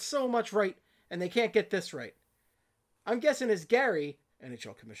league gets so much right, and they can't get this right. I'm guessing as Gary,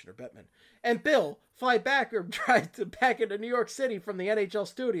 NHL Commissioner Bettman, and Bill fly back or drive back into New York City from the NHL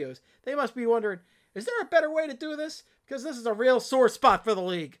studios, they must be wondering, is there a better way to do this? Because this is a real sore spot for the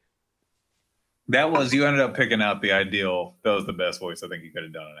league. You ended up picking out the ideal. That was the best voice I think you could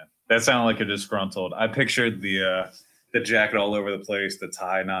have done in it. That sounded like a disgruntled. I pictured the jacket all over the place, the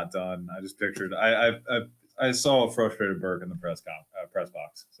tie not done. I just pictured. I saw a frustrated Burke in the press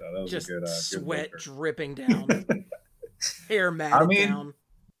box. So that was just a good sweat dripping down, hair matted down.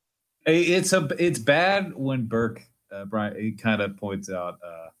 It's bad when Burke Brian he kind of points out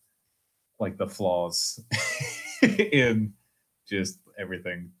like the flaws in just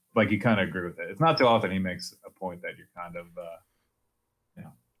everything. Like you kind of agree with it. It's not too often he makes a point that you're kind of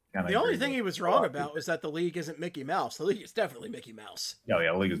the only thing he was wrong about was that the league isn't Mickey Mouse. The league is definitely Mickey Mouse. Yeah,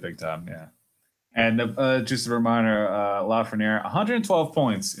 the league is big time. Yeah. And just a reminder, Lafreniere, 112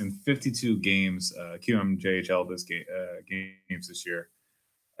 points in 52 games, QMJHL games this year.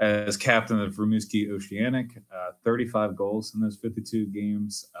 As captain of Rimouski Oceanic, 35 goals in those 52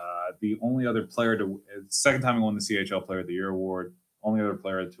 games. The only other player second time he won the CHL Player of the Year award, only other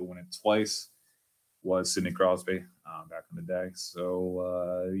player to win it twice was Sidney Crosby back in the day.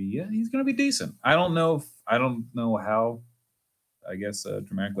 So, he's going to be decent. I don't know how. I guess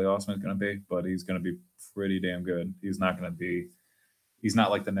dramatically awesome is going to be, but he's going to be pretty damn good. He's not like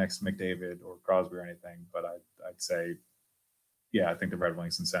the next McDavid or Crosby or anything, but I'd say, I think the Red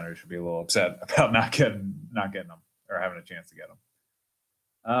Wings and Senators should be a little upset about not getting them or having a chance to get them.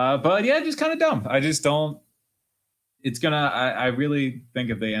 But just kind of dumb. I just don't. it's gonna. I really think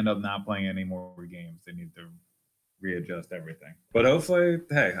if they end up not playing any more games, they need to readjust everything. But hopefully,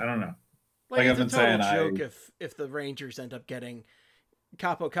 hey, I don't know. Like I've it's a been total saying, joke if the Rangers end up getting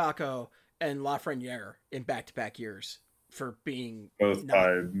Capo Caco and Lafreniere in back-to-back years for being both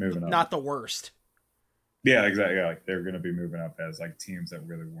by moving up. Not the worst. Yeah, exactly. Yeah, like they're going to be moving up as like teams that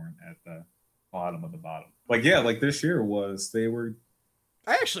really weren't at the bottom of the bottom. Like yeah, like this year they were.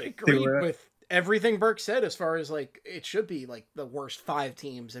 I actually agree with everything Burke said as far as like it should be like the worst 5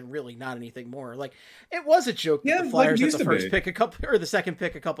 teams and really not anything more. Like it was a joke that the Flyers had the first pick the second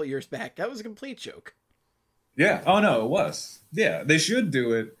pick a couple years back. That was a complete joke. Yeah. Oh no, it was. Yeah, they should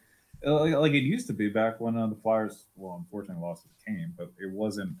do it like it used to be back when the Flyers, well, unfortunately lost to the Kane, but it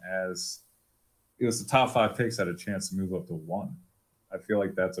wasn't as. It was the top 5 picks had a chance to move up to 1. I feel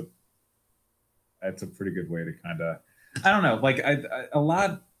like that's a pretty good way to kind of. I don't know. Like a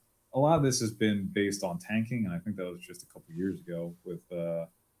lot of this has been based on tanking, and I think that was just a couple years ago with.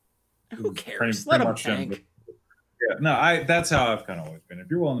 Who cares? Let them tank. Yeah, no, that's how I've kind of always been.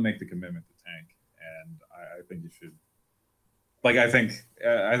 If you're willing to make the commitment to tank, and I think you should. Like I think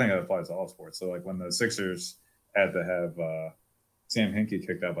that applies to all sports. So like when the Sixers had to have Sam Hinkie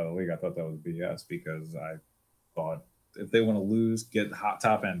kicked out by the league, I thought that was BS because I thought if they want to lose, get hot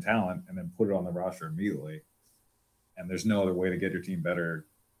top end talent and then put it on the roster immediately. And there's no other way to get your team better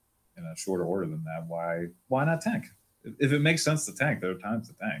in a shorter order than that. Why not tank? If it makes sense to tank, there are times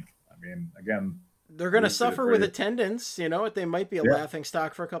to tank. I mean, again, they're going to suffer with attendance. You know, they might be a laughing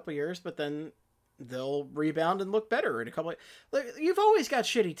stock for a couple of years, but then they'll rebound and look better in a couple. You've always got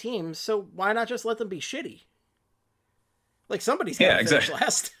shitty teams, so why not just let them be shitty? Like somebody's got to finish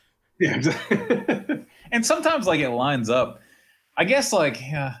last. Yeah, exactly. And sometimes like it lines up. I guess like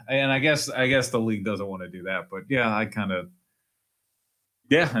yeah, and I guess the league doesn't want to do that, but yeah, I kind of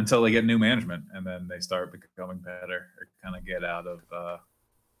until they get new management and then they start becoming better or kind of get out of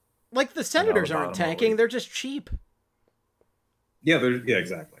like the Senators aren't tanking, they're just cheap. Yeah,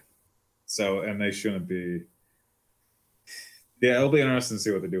 exactly. So and they shouldn't be. Yeah, it'll be interesting to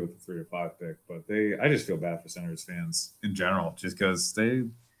see what they do with the 3 or 5 pick, but I just feel bad for Senators fans in general, just because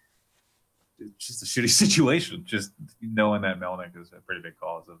it's just a shitty situation. Just knowing that Melnyk is a pretty big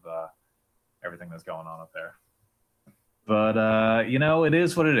cause of everything that's going on up there. But it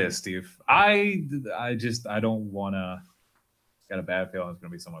is what it is, Steve. I don't want to. Got a bad feeling it's going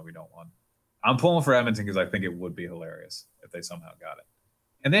to be someone we don't want. I'm pulling for Edmonton because I think it would be hilarious if they somehow got it.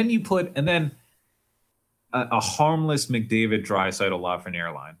 And then a harmless McDavid, Draisaitl,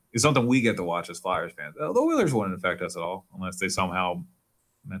 Lafreniere line is something we get to watch as Flyers fans. The Oilers wouldn't affect us at all unless they somehow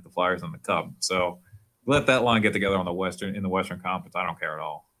met the Flyers in the Cup. So let that line get together in the Western Conference. I don't care at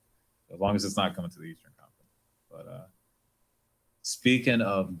all, as long as it's not coming to the Eastern Conference. But speaking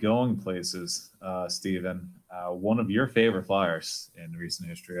of going places, Steven, one of your favorite Flyers in recent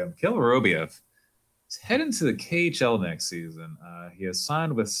history, Mikhail Vorobyev, is heading to the KHL next season. He has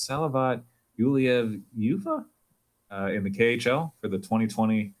signed with Salavat Yuliyev Ufa in the KHL for the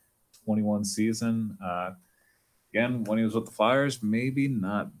 2020-21 season. Again, when he was with the Flyers, maybe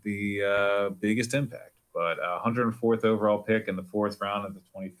not the biggest impact, but 104th overall pick in the 4th round of the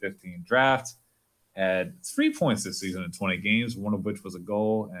 2015 draft. Had 3 points this season in 20 games, one of which was a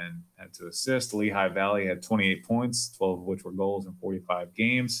goal and had 2 assists. Lehigh Valley had 28 points, 12 of which were goals in 45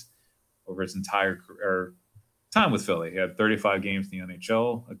 games over his entire career. Time with Philly. He had 35 games in the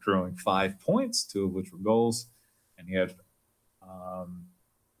NHL, accruing 5 points, 2 of which were goals, and he had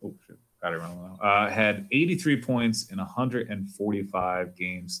had 83 points in 145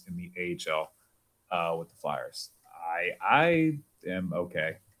 games in the AHL with the Flyers. I am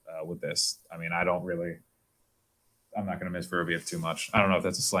okay with this. I mean, I'm not going to miss Vorobyev too much. I don't know if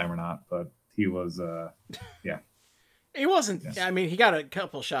that's a slam or not, but he was, yeah. He wasn't. Yes. I mean, he got a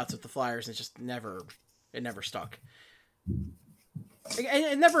couple shots with the Flyers and just never stuck.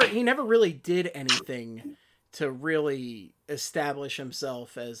 He never really did anything to really establish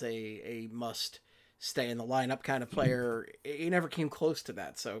himself as a must stay in the lineup kind of player. He never came close to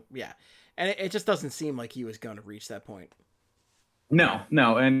that. So yeah. And it just doesn't seem like he was going to reach that point. No.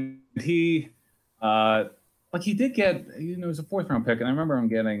 And he, he did get, it was a 4th round pick. And I remember him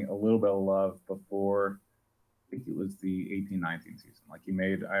getting a little bit of love before, I think it was the 18-19 season. Like he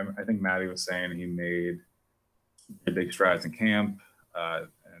made, I think Maddie was saying he made big strides in camp.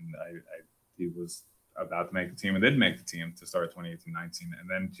 And he was about to make the team and did make the team to start 2018-19. And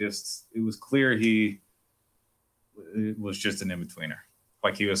then it was clear it was just an in-betweener.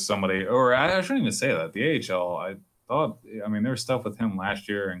 Like he was somebody, or I shouldn't even say that. The AHL, there was stuff with him last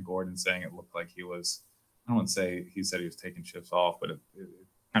year and Gordon saying it looked like he was, I don't want to say he said he was taking shifts off, but it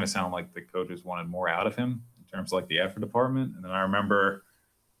kind of sounded like the coaches wanted more out of him in terms of like the effort department. And then I remember,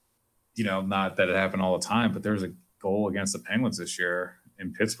 not that it happened all the time, but there was a goal against the Penguins this year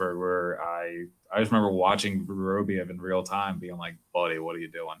in Pittsburgh where I just remember watching Vorobiev in real time being like, buddy, what are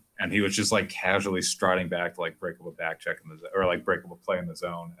you doing? And he was just like casually striding back to like break up a back check or like break up a play in the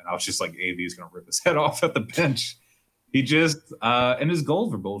zone. And I was just like, AV's going to rip his head off at the bench. He just, and his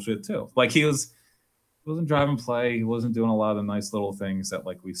goals were bullshit too. Like he wasn't driving play. He wasn't doing a lot of the nice little things that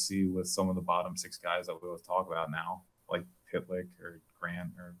like we see with some of the bottom six guys that we always talk about now, like Pitlick or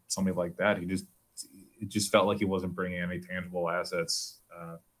Grant or somebody like that. It just felt like he wasn't bringing any tangible assets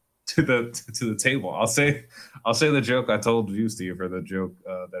to the table. I'll say the joke I told you, Steve, or the joke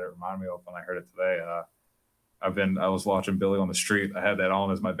that it reminded me of when I heard it today. I was watching Billy on the Street. I had that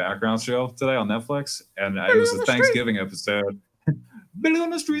on as my background show today on Netflix, and it was a Thanksgiving episode. Billy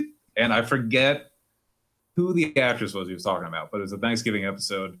on the Street, and I forget who the actress was he was talking about, but it was a Thanksgiving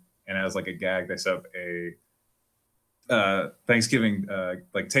episode, and as like a gag, they set up a Thanksgiving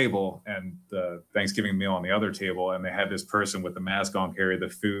like table and the Thanksgiving meal on the other table, and they had this person with the mask on carry the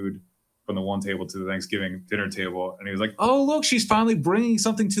food from the one table to the Thanksgiving dinner table, and he was like, "Oh, look, she's finally bringing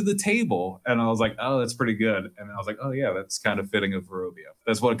something to the table," and I was like, "Oh, that's pretty good," and then I was like, "Oh yeah, that's kind of fitting of Vorobiev."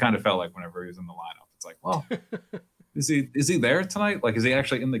 That's what it kind of felt like whenever he was in the lineup. It's like, well, is he there tonight? Like, is he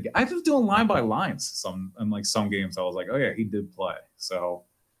actually in the game? I was doing line by lines some games. I was like, oh yeah, he did play. So,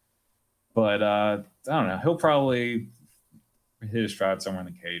 but I don't know. He'll probably hit his stride somewhere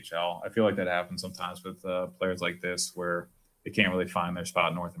in the KHL. I feel like that happens sometimes with players like this where they can't really find their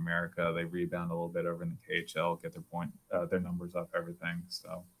spot in North America. They rebound a little bit over in the KHL, get their numbers up, everything.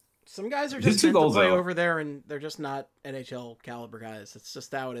 So some guys are just meant to play over there, and they're just not NHL caliber guys. It's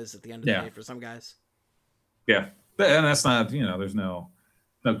just how it is at the end of the day for some guys. Yeah, and that's not, there's no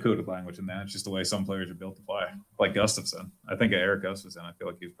coded language in that. It's just the way some players are built to play. Like Gustafsson. I think Erik Gustafsson, I feel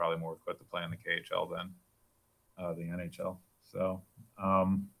like he's probably more equipped to play in the KHL than the NHL. So,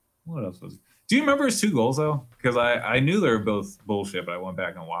 what else was? Do you remember his 2 goals though? Because I knew they were both bullshit, but I went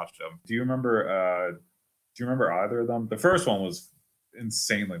back and watched them. Do you remember? Either of them? The first one was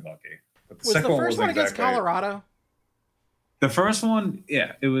insanely lucky. But was the first one against Colorado? The first one,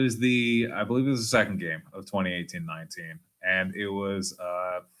 yeah, it was I believe it was the second game of 2018-19, and it was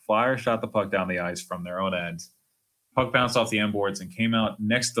Flyers shot the puck down the ice from their own end. Puck bounced off the end boards and came out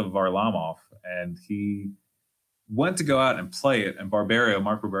next to Varlamov, and he went to go out and play it, and Mark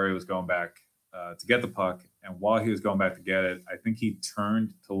Barberio was going back to get the puck, and while he was going back to get it, I think he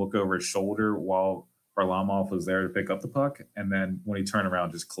turned to look over his shoulder while Varlamov was there to pick up the puck, and then when he turned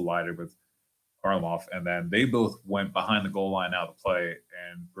around, just collided with Varlamov, and then they both went behind the goal line out to play,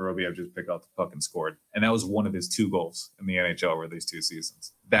 and Vorobiev just picked up the puck and scored. And that was one of his 2 goals in the NHL over these 2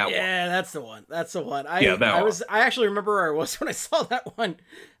 seasons. That's the one. I actually remember where I was when I saw that one.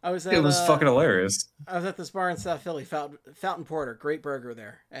 It was fucking hilarious. I was at this bar in South Philly, Fountain Porter, great burger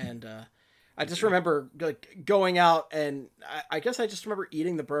there, and I just remember like going out, and I guess I just remember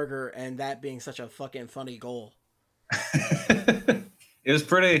eating the burger and that being such a fucking funny goal. It was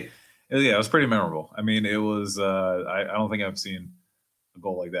pretty. Yeah, it was pretty memorable. I mean, it was. I don't think I've seen a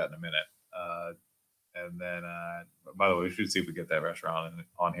goal like that in a minute. And then, by the way, we should see if we get that restaurant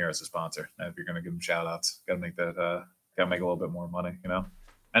on here as a sponsor. And if you're going to give them shout outs, got to make that. Got to make a little bit more money,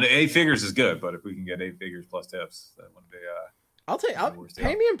 And 8 figures is good, but if we can get 8 figures plus tips, that wouldn't be. I'll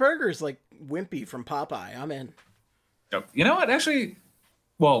pay me in burgers like Wimpy from Popeye. I'm in. You know what? Actually,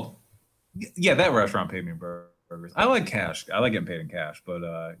 well, yeah, that restaurant paid me in burgers. I like cash. I like getting paid in cash, but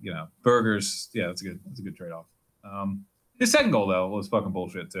burgers. Yeah, that's a good trade off. His second goal though was fucking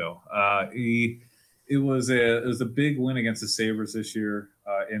bullshit too. It was a big win against the Sabres this year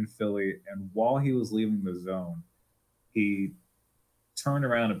in Philly, and while he was leaving the zone, he turned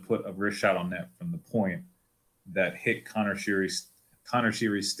around and put a wrist shot on net from the point that hit Connor Sheary's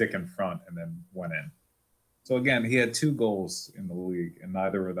stick in front and then went in. So again, he had 2 goals in the league, and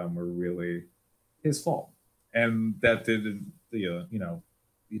neither of them were really his fault. And that didn't, he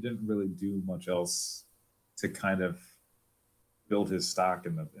didn't really do much else to kind of build his stock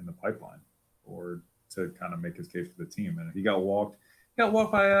in the pipeline or to kind of make his case for the team. And he got walked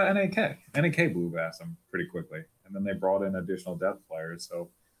by NAK. NAK blew past him pretty quickly, and then they brought in additional depth players. So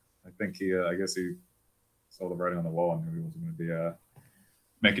I think I guess he saw the writing on the wall and knew he was going to be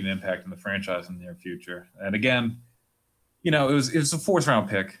making an impact in the franchise in the near future. And again, it was a 4th round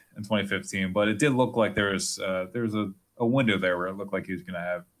pick in 2015, but it did look like there was a window there where it looked like he was going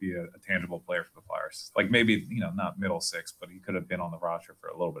to be a tangible player for the Flyers. Like maybe, not middle 6, but he could have been on the roster for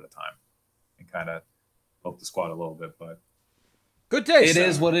a little bit of time and kind of help the squad a little bit. But good day. It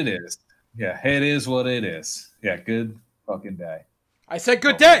is what it is. Yeah, it is what it is. Yeah, good fucking day. I said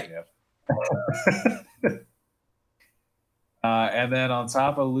good day. Yeah. And then on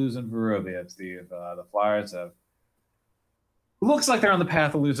top of losing Vorobiev, Steve, the Flyers have looks like they're on the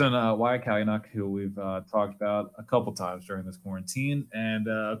path of losing Wyatt Kalynuk, who we've talked about a couple times during this quarantine. And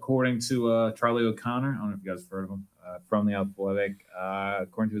according to Charlie O'Connor, I don't know if you guys have heard of him, from the Athletic,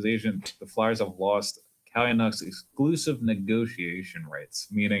 according to his agent, the Flyers have lost Kalynuk's exclusive negotiation rights,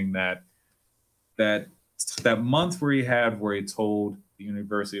 meaning that month where he told the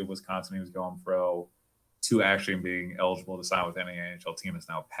University of Wisconsin he was going pro to actually being eligible to sign with any NHL team has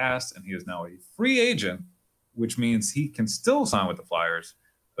now passed, and he is now a free agent, which means he can still sign with the Flyers,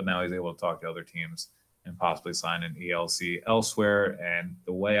 but now he's able to talk to other teams and possibly sign an ELC elsewhere. And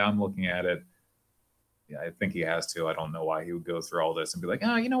the way I'm looking at it, yeah, I think he has to. I don't know why he would go through all this and be like,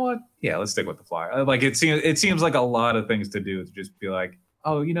 you know what? Yeah, let's stick with the Flyers. Like it seems like a lot of things to do to just be like,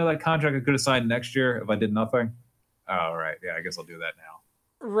 oh, you know, that contract I could have signed next year if I did nothing. Oh, right. Yeah, I guess I'll do that now.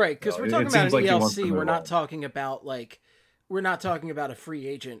 Right, because we're talking about an ELC. We're not talking about a free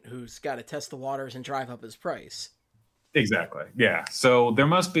agent who's got to test the waters and drive up his price. Exactly. Yeah. So there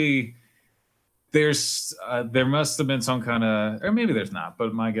must have been some kind of, or maybe there's not,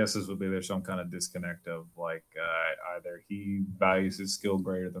 but my guesses would be there's some kind of disconnect of like either he values his skill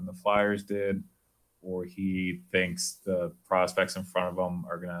greater than the Flyers did, or he thinks the prospects in front of him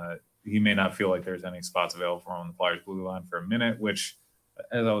he may not feel like there's any spots available for him on the Flyers blue line for a minute, which,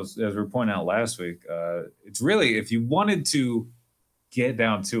 as we were pointing out last week, it's really, if you wanted to get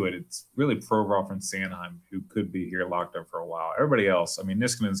down to it, it's really Provorov and Sanheim who could be here locked up for a while. Everybody else, I mean,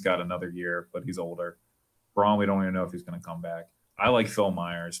 Niskanen's got another year, but he's older. Braun, we don't even know if he's going to come back. I like Phil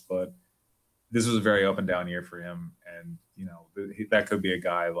Myers, but this was a very up and down year for him, and you know that could be a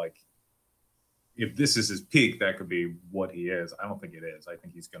guy like, if this is his peak, that could be what he is. I don't think it is. I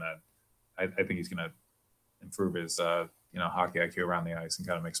think he's gonna improve his hockey IQ around the ice and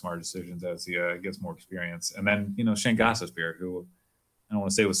kind of make smart decisions as he gets more experience. And then, Shane Gostisbehere, who I don't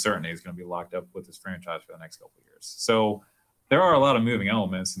want to say with certainty is going to be locked up with this franchise for the next couple of years. So there are a lot of moving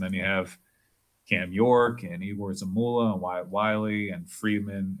elements. And then you have Cam York and Igor Zamula and Wyatt Wiley and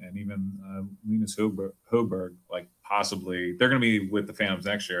Friedman and even Linus Hoberg, like possibly they're going to be with the Phantoms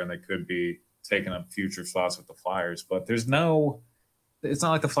next year, and they could be taking up future slots with the Flyers. But it's not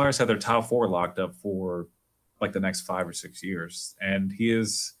like the Flyers have their top four locked up for like the next 5 or 6 years. And he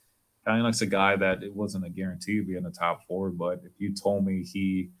is kind of like a guy that it wasn't a guarantee to be in the top four, but if you told me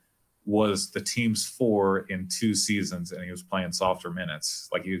he was the team's 4 in 2 seasons and he was playing softer minutes,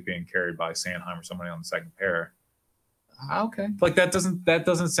 like he was being carried by Sanheim or somebody on the second pair, okay, like that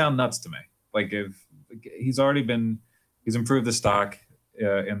doesn't sound nuts to me. Like if he's improved the stock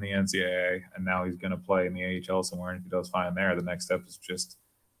in the NCAA, and now he's going to play in the AHL somewhere, and if he does fine there, the next step is just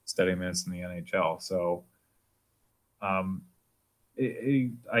steady minutes in the NHL. So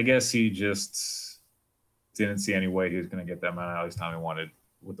I guess he just didn't see any way he was going to get that amount of ice time he wanted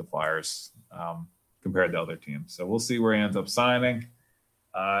with the Flyers compared to other teams. So we'll see where he ends up signing.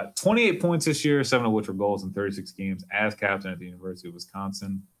 28 points this year, 7 of which were goals in 36 games as captain at the University of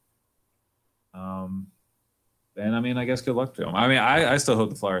Wisconsin. And I mean, I guess good luck to him. I mean, I still hope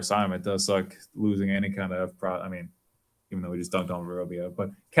the Flyers sign him. It does suck losing any kind of even though we just dunked on Vorobiev,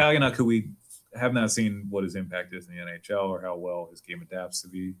 but Kalynuk, who we have not seen what his impact is in the NHL or how well his game adapts to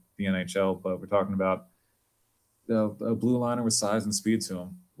the NHL, but we're talking about a blue liner with size and speed to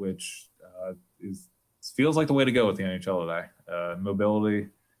him, which feels like the way to go with the NHL today. Mobility,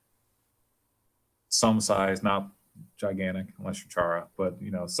 some size, not gigantic unless you're Chara, but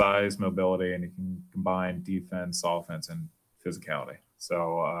size, mobility, and you can combine defense, offense, and physicality.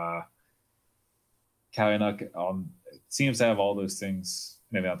 So Kalynuk seems to have all those things.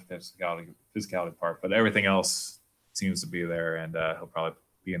 Maybe not the physicality part, but everything else seems to be there, and he'll probably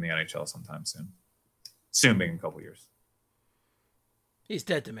be in the NHL sometime soon. Soon being a couple years. He's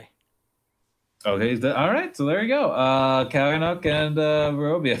dead to me. Okay, he's dead. All right, so there you go. Kalynuk and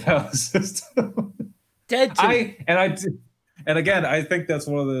Vorobiev. Dead to me. And again, I think that's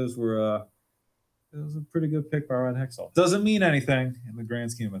one of those where it was a pretty good pick by Ryan Hextall. Doesn't mean anything in the grand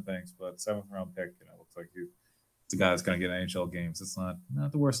scheme of things, but 7th round pick, looks like it's a guy that's going to get NHL games. It's not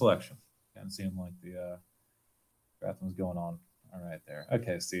the worst selection. Kind of seemed like the draft was going on all right there.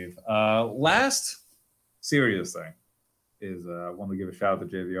 Okay, Steve. Last serious thing is I want to give a shout out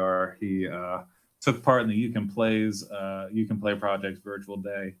to JVR. He took part in the You Can Play Project's virtual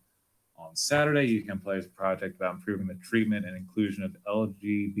day on Saturday. You Can Play is a project about improving the treatment and inclusion of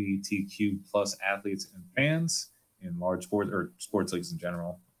LGBTQ plus athletes and fans in large sports or sports leagues in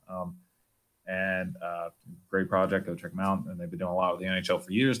general. And great project. Go check them out. And they've been doing a lot with the NHL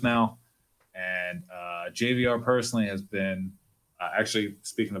for years now. And JVR personally has been actually,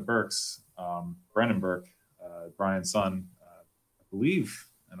 speaking of Burks, Brendan Burke, Brian's son, believe,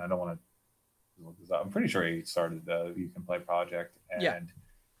 and I don't want to look this up. I'm pretty sure he started the You Can Play project and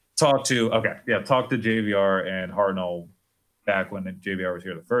talked to JVR and Hartnell back when JVR was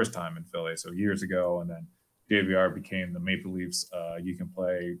here the first time in Philly, so years ago, and then JVR became the Maple Leafs You Can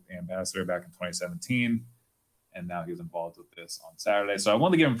Play ambassador back in 2017, and now he's involved with this on Saturday. So I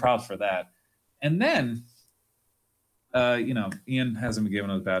wanted to give him props for that. And then, Ian hasn't been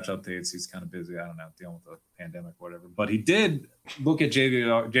giving us batch updates. He's kind of busy. I don't know, dealing with the pandemic or whatever. But he did look at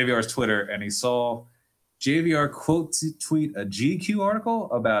JVR's Twitter, and he saw JVR quote tweet a GQ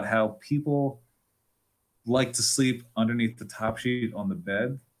article about how people like to sleep underneath the top sheet on the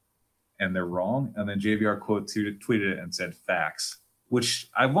bed, and they're wrong. And then JVR quote tweeted it and said facts, which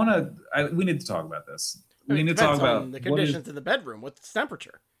we need to talk about this. We need to talk about the conditions in the bedroom. What's the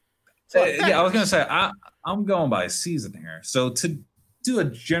temperature? Yeah, I was going to say, I'm going by season here. So to do a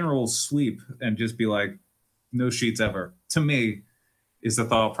general sweep and just be like, no sheets ever, to me, is the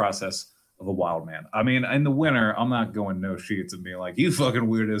thought process of a wild man. I mean, in the winter, I'm not going no sheets and being like, you fucking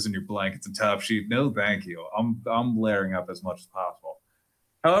weirdos in your blankets and top sheet. No, thank you. I'm layering up as much as possible.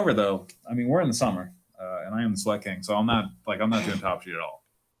 However, though, I mean, we're in the summer, and I am the sweat king, so I'm not doing top sheet at all.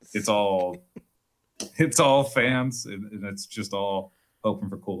 It's all fans, and it's just all hoping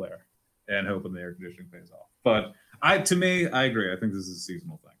for cool air and hoping the air conditioning pays off. But I agree. I think this is a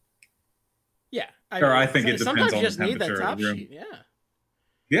seasonal thing. Yeah, I think it depends sometimes on you just the need that temperature top of the room. sheet. Yeah.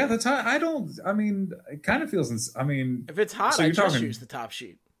 Yeah, that's how it kind of feels. I mean, If it's hot, so I just use the top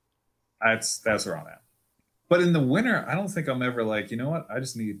sheet. That's where I'm at. But in the winter, I don't think I'm ever like, you know what? I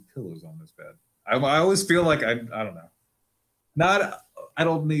just need pillows on this bed. I always feel like I don't know. I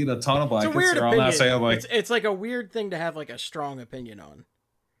don't need a ton of blankets. It's a weird opinion. I'm not saying like it's like a weird thing to have like a strong opinion on.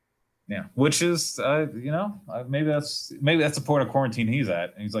 Yeah, which is maybe that's the point of quarantine he's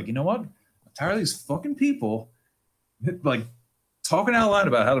at, and he's like, you know what? I'm tired of these fucking people like talking out loud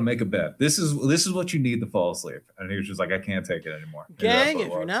about how to make a bed. This is what you need to fall asleep. And he was just like, I can't take it anymore. Gang, if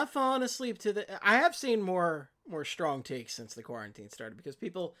you're not falling asleep I have seen more strong takes since the quarantine started, because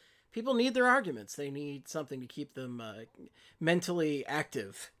people need their arguments. They need something to keep them mentally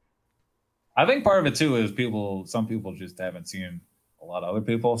active. I think part of it too is some people just haven't seen a lot of other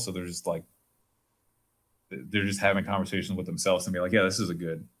people, so they're just having conversations with themselves and be like, yeah,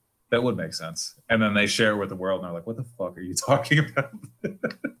 that would make sense. And then they share it with the world and they're like, what the fuck are you talking about?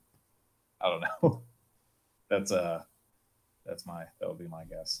 I don't know. That would be my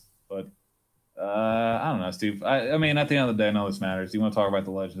guess. But I don't know, Steve. I mean, at the end of the day, none of this matters. Do you want to talk about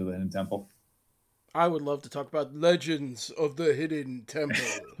the Legend of the Hidden Temple? I would love to talk about Legends of the Hidden Temple.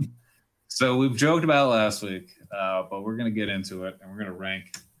 So we've joked about it last week, but we're going to get into it, and we're going to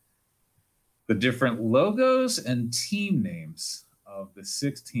rank the different logos and team names of the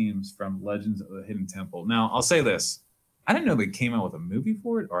 6 teams from Legends of the Hidden Temple. Now, I'll say this. I didn't know they came out with a movie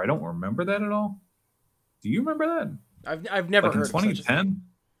for it, or I don't remember that at all. Do you remember that? I've never heard in 2010?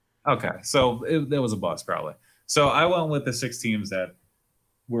 Okay, so there was a bust, probably. So I went with the 6 teams that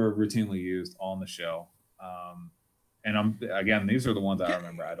were routinely used on the show. And these are the ones I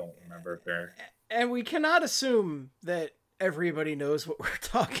remember. I don't remember if they're. And we cannot assume that everybody knows what we're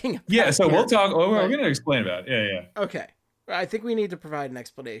talking about. Yeah, so we'll talk. Oh, we're going to explain about it. Yeah. Okay. I think we need to provide an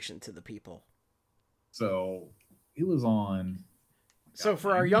explanation to the people. So it was on. So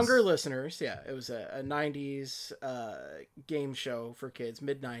for our younger listeners, it was a 90s game show for kids,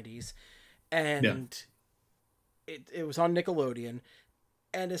 mid-90s. And it was on Nickelodeon.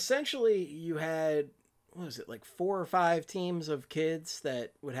 And essentially you had, what was it, like 4 or 5 teams of kids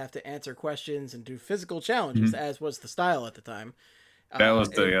that would have to answer questions and do physical challenges, as was the style at the time. That was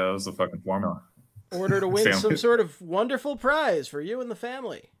the fucking formula. Order to win some sort of wonderful prize for you and the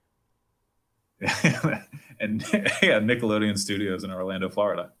family. And Nickelodeon Studios in Orlando,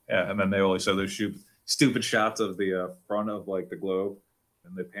 Florida. Yeah, and then they always show those stupid shots of the front of like the globe,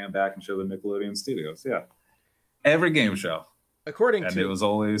 and they pan back and show the Nickelodeon Studios. Yeah, every game show. It was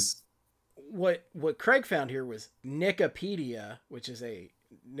always what Craig found here was Nickipedia, which is a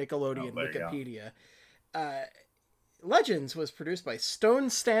Nickelodeon Wikipedia. Legends was produced by Stone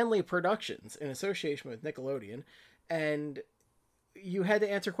Stanley Productions in association with Nickelodeon, and you had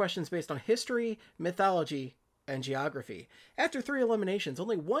to answer questions based on history, mythology, and geography. After 3 eliminations,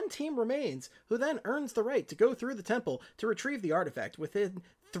 only 1 team remains, who then earns the right to go through the temple to retrieve the artifact within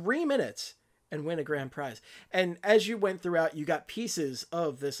 3 minutes and win a grand prize. And as you went throughout, you got pieces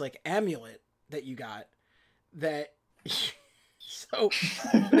of this like amulet that you got that so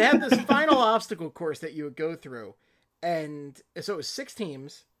they have this final obstacle course that you would go through. And so it was 6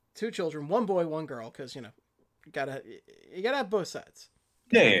 teams, 2 children, 1 boy, 1 girl, because you gotta have both sides.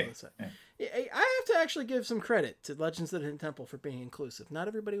 I have to actually give some credit to Legends of the Hidden Temple for being inclusive. Not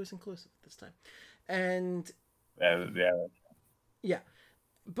everybody was inclusive this time, and yeah,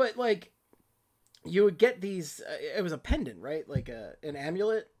 but like you would get these. It was a pendant, right? Like an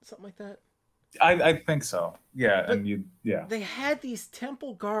amulet, something like that. I think so. Yeah, But and they had these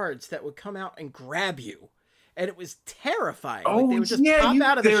temple guards that would come out and grab you, and it was terrifying. Like they would just pop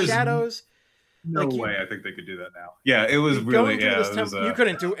out of the shadows. No way I think they could do that now. Yeah, it was really You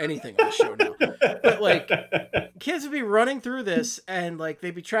couldn't do anything on the show now. But like kids would be running through this and like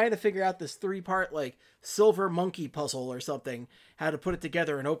they'd be trying to figure out this 3-part like silver monkey puzzle or something, how to put it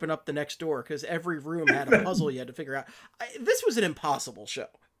together and open up the next door because every room had a puzzle you had to figure out. This was an impossible show.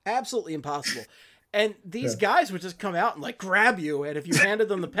 Absolutely impossible. And these guys would just come out and like grab you, and if you handed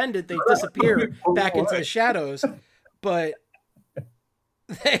them the pendant, they'd disappear back into the shadows. But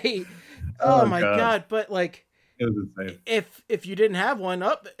they oh my god, but like it was insane. If you didn't have one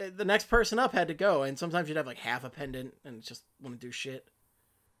up, the next person up had to go, and sometimes you'd have like half a pendant and just want to do shit.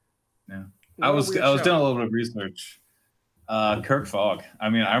 Yeah. I was doing a little bit of research. Kirk Fogg. I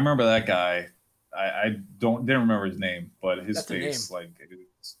mean, I remember that guy. I didn't remember his name, but his face, like,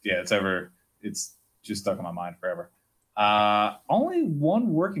 it's just stuck in my mind forever. Only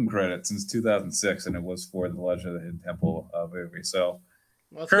one working credit since 2006, and it was for the Legend of the Hidden Temple movie. So,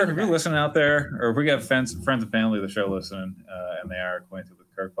 Kirk, if you're listening out there, or if we got friends and family of the show listening, and they are acquainted with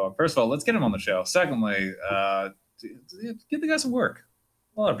Kirk Fogg, first of all, let's get him on the show. Secondly, give the guy some work.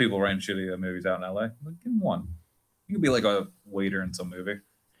 A lot of people writing shitty movies out in LA. But give him one. You could be like a waiter in some movie.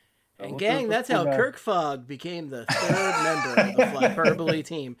 And gang, that's how Kirk Fogg became the third member of the Flyperbole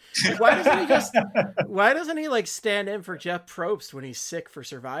team. Why doesn't he like stand in for Jeff Probst when he's sick for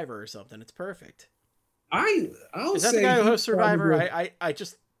Survivor or something? It's perfect. Is that the guy who hosts Survivor? I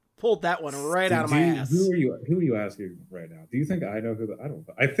just pulled that one right out of my ass. Who are you asking right now? Do you think I know who? I don't.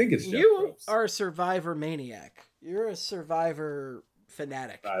 I think it's Jeff you Probst. are a Survivor maniac. You're a Survivor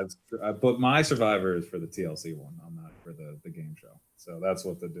fanatic. But my Survivor is for the TLC one. I'm not for the game show. So that's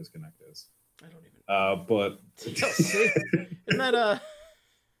what the disconnect is. I don't even. But TLC isn't that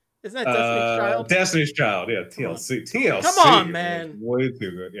Destiny's Child? Destiny's Child, yeah. TLC. Come on, man. Way too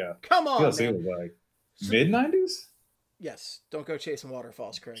good, yeah. Come on, TLC man. was like mid-90s. Yes. Don't go chasing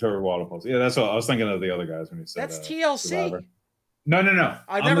waterfalls, Craig. Sure, waterfalls. Yeah, that's what I was thinking of the other guys when you said that's TLC. Survivor. No.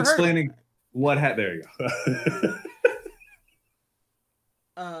 I'm explaining what there you go.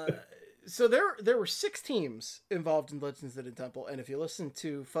 So there were 6 teams involved in Legends of the Hidden Temple, and if you listened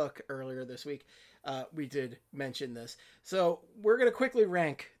to Fuck earlier this week, we did mention this. So we're going to quickly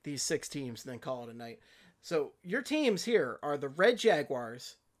rank these 6 teams and then call it a night. So your teams here are the Red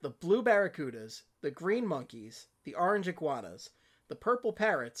Jaguars, the Blue Barracudas, the Green Monkeys, the Orange Iguanas, the Purple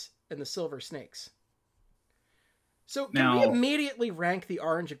Parrots, and the Silver Snakes. So can we immediately rank the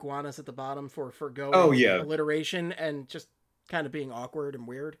Orange Iguanas at the bottom for forgoing alliteration and just kind of being awkward and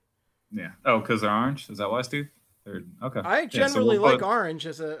weird? Yeah. Oh, because they're orange? Is that why, Steve? Okay. I generally like orange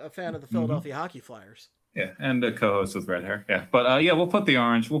as a fan of the Philadelphia Hockey Flyers. Yeah, and a co-host with red hair. Yeah, but we'll put the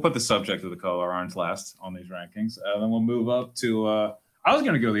orange. We'll put the subject of the color orange last on these rankings. Then we'll move up to. I was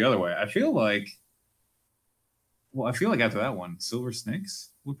going to go the other way. I feel like after that one, Silver Snakes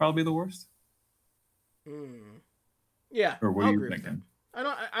would probably be the worst. Yeah. Or what are you thinking?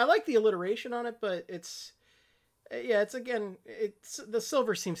 I like the alliteration on it, but it's the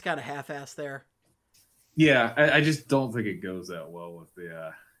silver seems kind of half-assed there. Yeah, I just don't think it goes that well with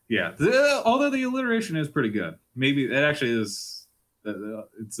the although the alliteration is pretty good. Maybe it actually is.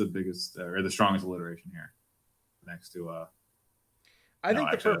 It's the biggest or the strongest alliteration here, next to. I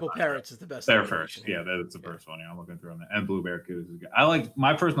think the Purple Parrots is the best. They're first. Yeah, that's the first one. Yeah, I'm looking through them. And Blue Barracudas is good. I like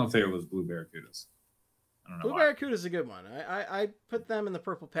my personal favorite was Blue Barracudas. I don't know. Blue Barracuda is a good one. I put them in the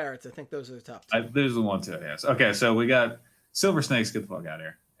Purple Parrots. I think those are the top 2. There's the one too. Yes. Okay, so we got Silver Snakes. Get the fuck out of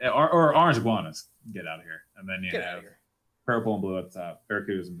here. Or Orange Iguanas. Get out of here. And then you have Purple and Blue at the top.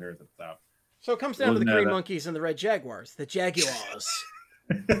 Barracudas and Parrots at the top. So it comes down to the Green Monkeys and the Red Jaguars. The Jaguars.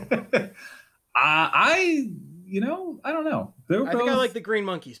 I don't know. I think I like the Green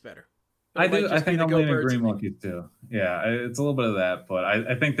Monkeys better. I do. I think I'm leaning Green Monkeys too. Yeah, it's a little bit of that, but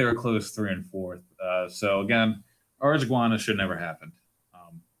I think they were close 3 and 4th. So again, Orange Iguana should never happen.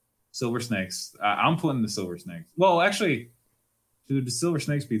 Silver Snakes. I'm putting the Silver Snakes. Well, actually, should the Silver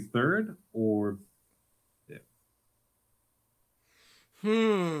Snakes be 3rd or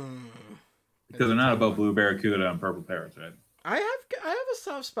 5th? Because they're not above Blue Barracuda and Purple Parrots, right? I have a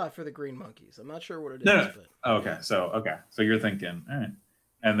soft spot for the Green Monkeys. I'm not sure what it is. No. But... Okay, so you're thinking, all right,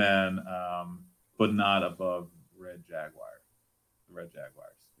 and then but not above Red Jaguar. The Red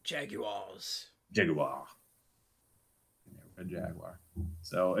Jaguars. Jaguars. Jaguar. Red Jaguar.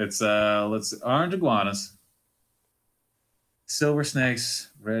 So it's let's orange iguanas, silver snakes,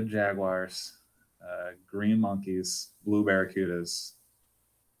 red jaguars, green monkeys, blue barracudas.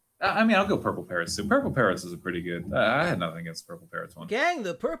 I mean, I'll go purple parrots too. Purple parrots is a pretty good. I had nothing against purple parrots one. Gang,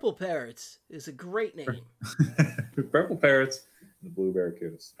 the purple parrots is a great name. Purple parrots, and the blue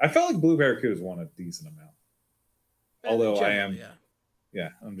barracudas. I felt like blue barracudas won a decent amount. Although Generally,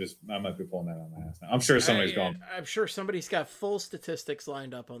 I might be pulling that on my ass now. I'm sure somebody's going. I'm sure somebody's got full statistics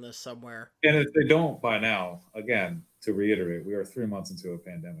lined up on this somewhere. And if they don't by now, again, to reiterate, we are 3 months into a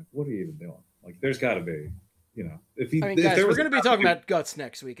pandemic. What are you even doing? Like, there's got to be, if you. I mean, guys, we're going to be talking about guts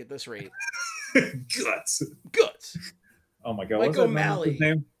next week at this rate. Guts. Oh my God, Mike what's that O'Malley. His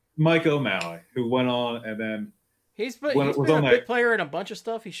name? Mike O'Malley, who went on and then he's been a big player in a bunch of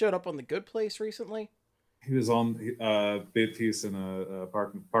stuff. He showed up on The Good Place recently. He was on big piece in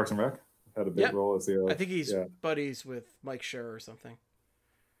Parks and Rec. Had a big role as the. I think he's buddies with Mike Schur or something.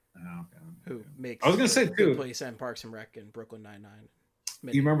 Oh, okay. Who makes? I was going to say Good too. Place and Parks and Rec and Brooklyn Nine-Nine.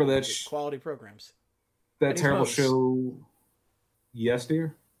 You remember that quality programs? That terrible show, Yes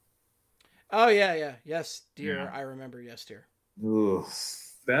Dear? Oh yeah. Yes, dear. Yeah. I remember Yes, dear. Ugh,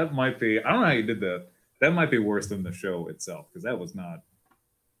 that might be. I don't know how you did that. That might be worse than the show itself because that was not.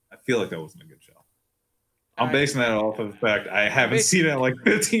 I feel like that wasn't a good show. I'm basing that off of the fact I haven't seen it in like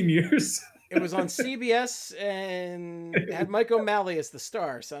 15 years. It was on CBS and it had Mike O'Malley as the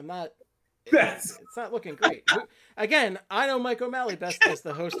star, so I'm not. It's not looking great. Again, I know Mike O'Malley best as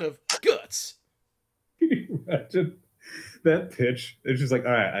the host of Guts. Can you imagine that pitch? It's just like,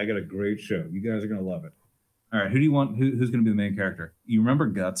 all right, I got a great show. You guys are gonna love it. All right, who do you want? Who's gonna be the main character? You remember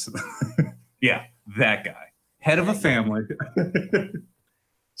Guts? Yeah, that guy, head of a family,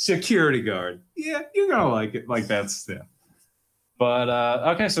 security guard. Yeah, you're gonna like it. Like that's yeah. But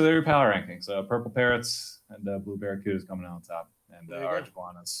okay, so they're your power rankings. Purple parrots and blue barracudas coming out on top, and orange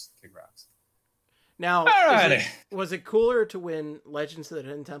iguanas kick rocks. Now, was it cooler to win Legends of the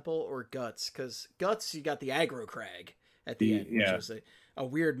Hidden Temple or Guts? Because Guts, you got the aggro crag at the end, which was a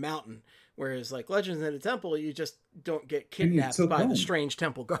weird mountain. Whereas, like Legends of the Hidden Temple, you just don't get kidnapped by the strange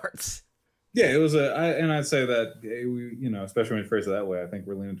temple guards. Yeah, it was I'd say that especially when you phrase it that way, I think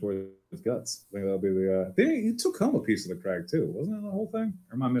we're leaning towards Guts. I think that'll be the. You took home a piece of the crag too, wasn't it the whole thing?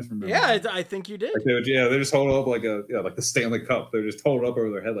 Or am I misremembering? Yeah, I think you did. Like they just hold it up like the Stanley Cup. They just hold it up over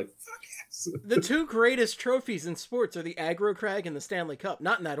their head like fuck yes. The two greatest trophies in sports are the aggro crag and the Stanley Cup.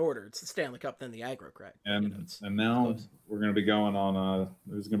 Not in that order. It's the Stanley Cup, then the aggro crag. And now close. We're going to be going on.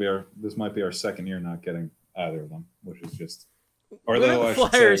 This might be our second year not getting either of them, which is just. Although I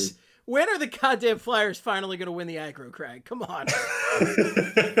should say. When are the goddamn Flyers finally going to win the aggro crag? Come on.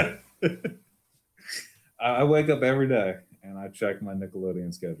 I wake up every day and I check my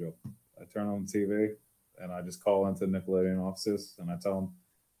Nickelodeon schedule. I turn on the TV and I just call into Nickelodeon offices and I tell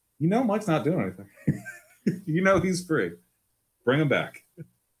them, Mike's not doing anything. He's free. Bring him back.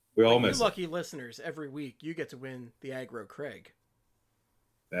 We all miss lucky listeners, every week you get to win the aggro crag.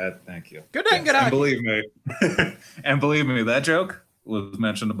 Thank you. Good night and good night. And believe me, that joke was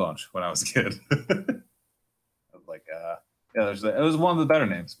mentioned a bunch when I was a kid. Like, it was one of the better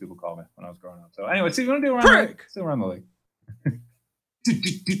names people called me when I was growing up. So anyway, see, you want to do around the league?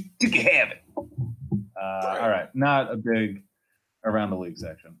 You can have it. All right, not a big around the league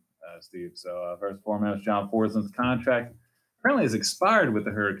section, Steve. So first and foremost, John Forsland's contract currently has expired with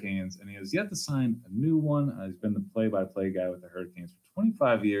the Hurricanes, and he has yet to sign a new one. He's been the play-by-play guy with the Hurricanes for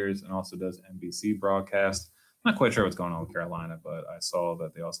 25 years and also does NBC broadcast. Not quite sure what's going on with Carolina, but I saw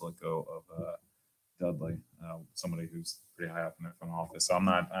that they also let go of Dudley, somebody who's pretty high up in their front office. So I'm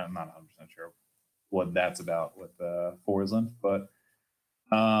not 100% sure what that's about with Forsland, but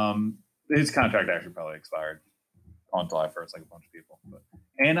his contract actually probably expired on July 1st, like a bunch of people. But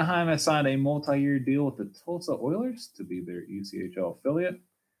Anaheim has signed a multi-year deal with the Tulsa Oilers to be their ECHL affiliate,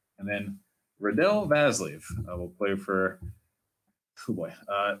 and then Radel Vazlev will play for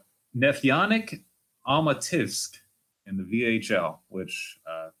Nefyanik Almativsk in the VHL, which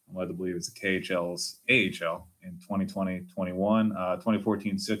I'm led to believe is the KHL's AHL in 2020-21.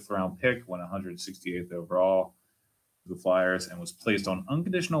 2014 sixth round pick, went 168th overall to the Flyers and was placed on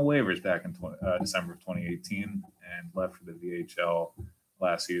unconditional waivers back in December of 2018 and left for the VHL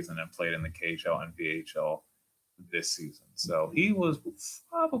last season and played in the KHL and VHL this season. So he was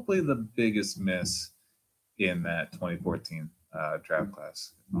probably the biggest miss in that 2014 draft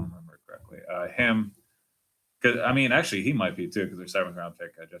class, if I remember correctly. Because actually, he might be too, because their seventh round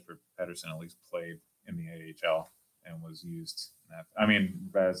pick, Jesper Pedersen, at least played in the AHL and was used.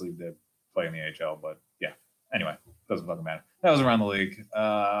 Vazlev did play in the AHL, but yeah. Anyway, doesn't fucking matter. That was around the league,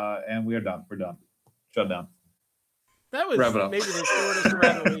 and we are done. We're done. Shut down. That was Wrap it up. maybe the shortest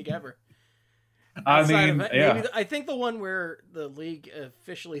Rabbit League ever. I Outside mean, of, yeah. maybe I think the one where the league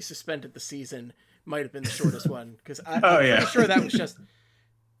officially suspended the season might have been the shortest one, because I'm pretty sure that was just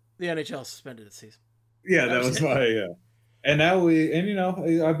the NHL suspended its season. Yeah, that was my And now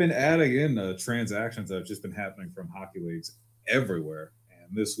I've been adding in transactions that have just been happening from hockey leagues everywhere.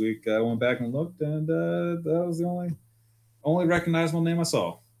 And this week I went back and looked, and that was the only recognizable name I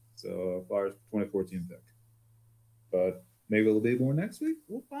saw. So Flyers 2014 pick. But maybe it'll be more next week.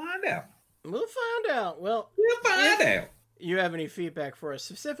 We'll find out. We'll find out. Well, We'll find out. You have any feedback for us,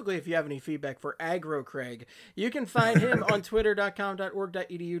 specifically if you have any feedback for Aggro Craig, you can find him on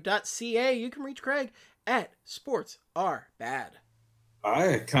twitter.com.org.edu.ca. You can reach Craig at sportsarbad.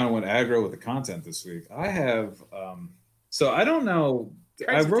 I kind of went aggro with the content this week. I have so I don't know.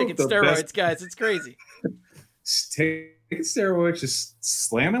 Craig's been taking steroids, guys. It's crazy. Taking steroids, just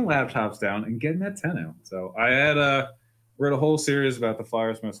slamming laptops down and getting that 10 out. So I had read a whole series about the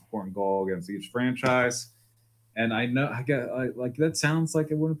Flyers' most important goal against each franchise. And I know like that sounds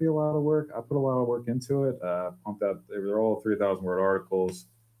like it wouldn't be a lot of work. I put a lot of work into it. Pumped out. They're all 3,000-word articles.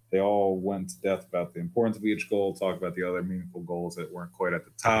 They all went to death about the importance of each goal, talked about the other meaningful goals that weren't quite at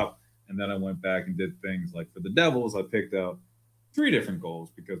the top. And then I went back and did things like for the Devils, I picked out 3 different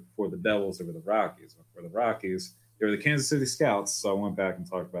goals, because before the Devils, they were the Rockies. Before the Rockies, they were the Kansas City Scouts. So I went back and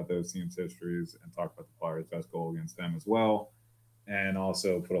talked about those teams' histories and talked about the Flyers' best goal against them as well. And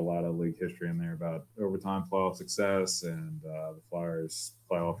also put a lot of league history in there about overtime playoff success and the Flyers'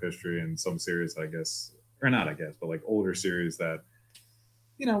 playoff history and some series, I guess, or not, I guess, but like older series that,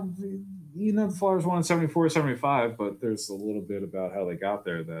 the Flyers won in 74, 75, but there's a little bit about how they got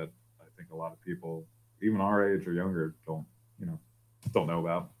there that I think a lot of people, even our age or younger, don't know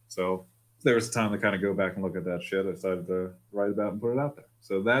about. So there was a time to kind of go back and look at that shit. I decided to write about it and put it out there.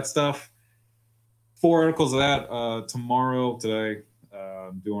 So that stuff. 4 articles of that today.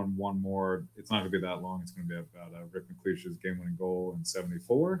 I'm doing one more. It's not going to be that long. It's going to be about Rick McLeish's game-winning goal in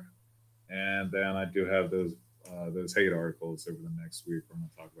 '74, and then I do have those hate articles over the next week. Where I'm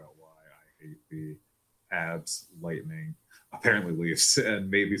going to talk about why I hate the Habs, Lightning, apparently Leafs, and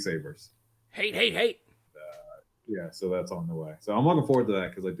maybe Sabres. Hate. Yeah, so that's on the way. So I'm looking forward to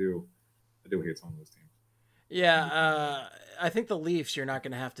that, because I do hate some of those teams. Yeah, I think the Leafs, you're not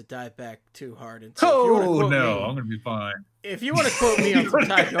going to have to dive back too hard. And I'm going to be fine. If you want to quote me on some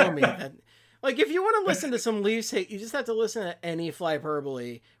Ty Domi, like if you want to listen to some Leafs hate, you just have to listen to any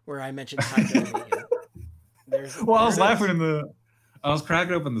Flyperbole where I mentioned Ty Domi. I was laughing I was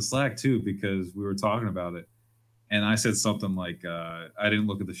cracking up in the Slack too, because we were talking about it, and I said something like, I didn't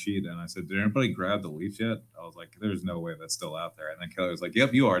look at the sheet, and I said, did anybody grab the Leafs yet? I was like, there's no way that's still out there. And then Kelly was like,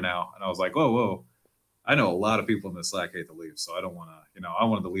 yep, you are now. And I was like, whoa. I know a lot of people in the Slack hate the Leafs, so I don't want to, I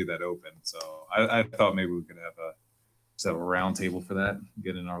wanted to leave that open. So I thought maybe we could have a round table for that,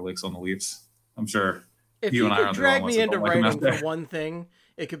 get in our licks on the Leafs. I'm sure if you you and I could drag me into writing for one thing,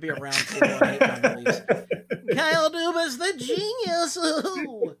 it could be a round table on the Leafs. Kyle Dubas, the genius.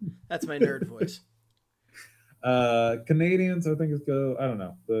 Ooh. That's my nerd voice. Canadians, I think, I don't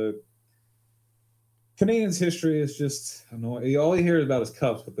know. The Canadians' history is just, I don't know. All you hear about is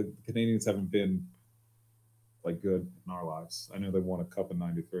cups, but the Canadians haven't been like good in our lives. I know they won a cup in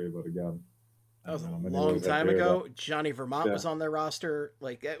 '93, but again, that was a long time ago. Johnny Vermont was on their roster.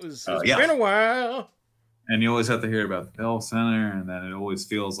 Like it was yeah. been a while. And you always have to hear about the Bell Center, and then it always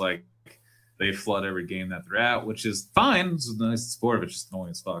feels like they flood every game that they're at, which is fine. It's a nice sport, it's just annoying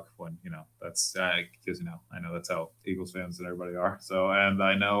as fuck when that's because I know that's how Eagles fans and everybody are. So, and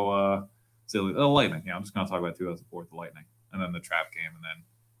I know the Lightning. Yeah, I'm just gonna talk about 2004, the Lightning, and then the trap game, and then.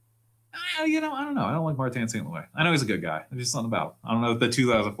 I don't know. I don't like Martin St. Louis. I know he's a good guy. There's just something about him. I don't know if the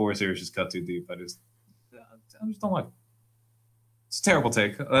 2004 series just cut too deep. I just don't like it. It's a terrible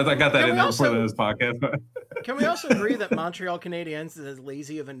take. I got that in there before this podcast. Can we also agree that Montreal Canadiens is as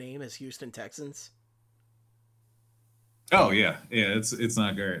lazy of a name as Houston Texans? Oh, yeah. Yeah, it's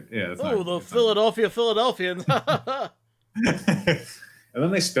not great. Yeah. The Philadelphia Philadelphians. And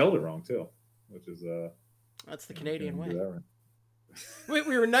then they spelled it wrong, too, which is... That's the Canadian way.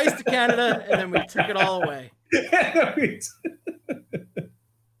 We were nice to Canada, and then we took it all away. Okay.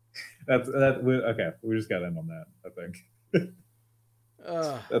 We just got to end on that, I think.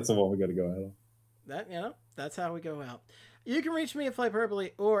 That's the one we got to go ahead on. That's how we go out. You can reach me at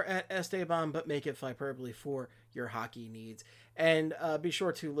Flyperbole or at Esteban, but make it Flyperbole for your hockey needs. And be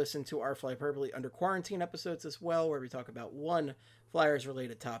sure to listen to our Flyperbole Under Quarantine episodes as well, where we talk about one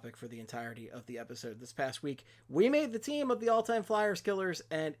Flyers-related topic for the entirety of the episode. This past week, we made the team of the all-time Flyers killers,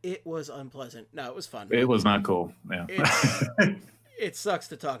 and it was unpleasant. No, it was fun. It was not cool. Yeah. it sucks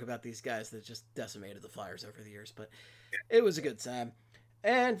to talk about these guys that just decimated the Flyers over the years, but it was a good time.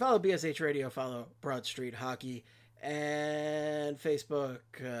 And follow BSH Radio, follow Broad Street Hockey, and Facebook,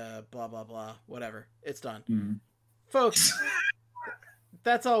 blah, blah, blah, whatever. It's done. Mm-hmm. Folks,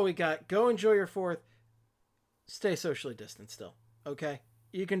 that's all we got. Go enjoy your 4th. Stay socially distant still, okay?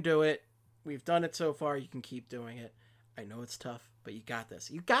 You can do it. We've done it so far. You can keep doing it. I know it's tough, but you got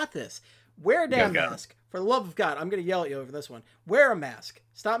this. You got this. Wear a damn mask. For the love of God, I'm going to yell at you over this one. Wear a mask.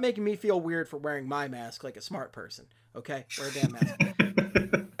 Stop making me feel weird for wearing my mask like a smart person, okay? Wear a damn mask.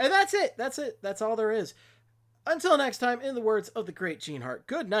 And that's it. That's it. That's all there is. Until next time, in the words of the great Gene Hart,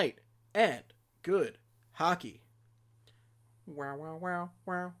 good night and good hockey. Wow, wow, wow,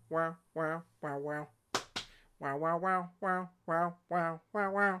 wow, wow, wow, wow, wow. Wow, wow, wow, wow, wow, wow,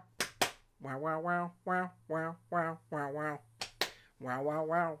 wow, wow. Wow, wow, wow, wow, wow, wow, wow, wow. Wow, wow,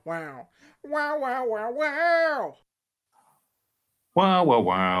 wow, wow. Wow, wow, wow, wow. Wow, wow,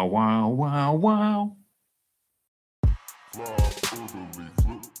 wow, wow, wow, wow. Flop orderly,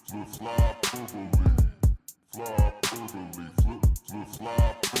 flip, flop orderly. Flop orderly, flip,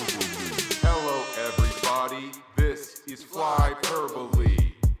 flop orderly. Hello, everybody. This is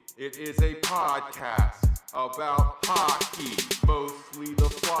Flyperbole. It is a podcast about hockey, mostly the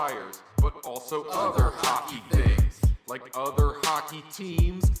Flyers, but also other hockey things, like other hockey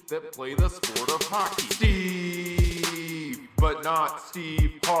teams that play the sport of hockey. Steve, but not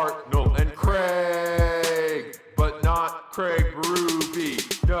Steve Hartnell, and Craig, but not Craig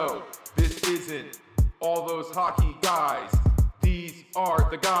Berube. No, this isn't all those hockey guys. These are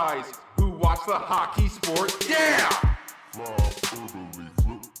the guys who watch the hockey sport. Yeah! Flop orderly,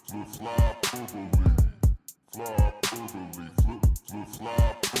 flip, flop orderly. Flop orderly, flip,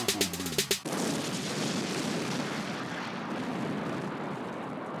 flop orderly.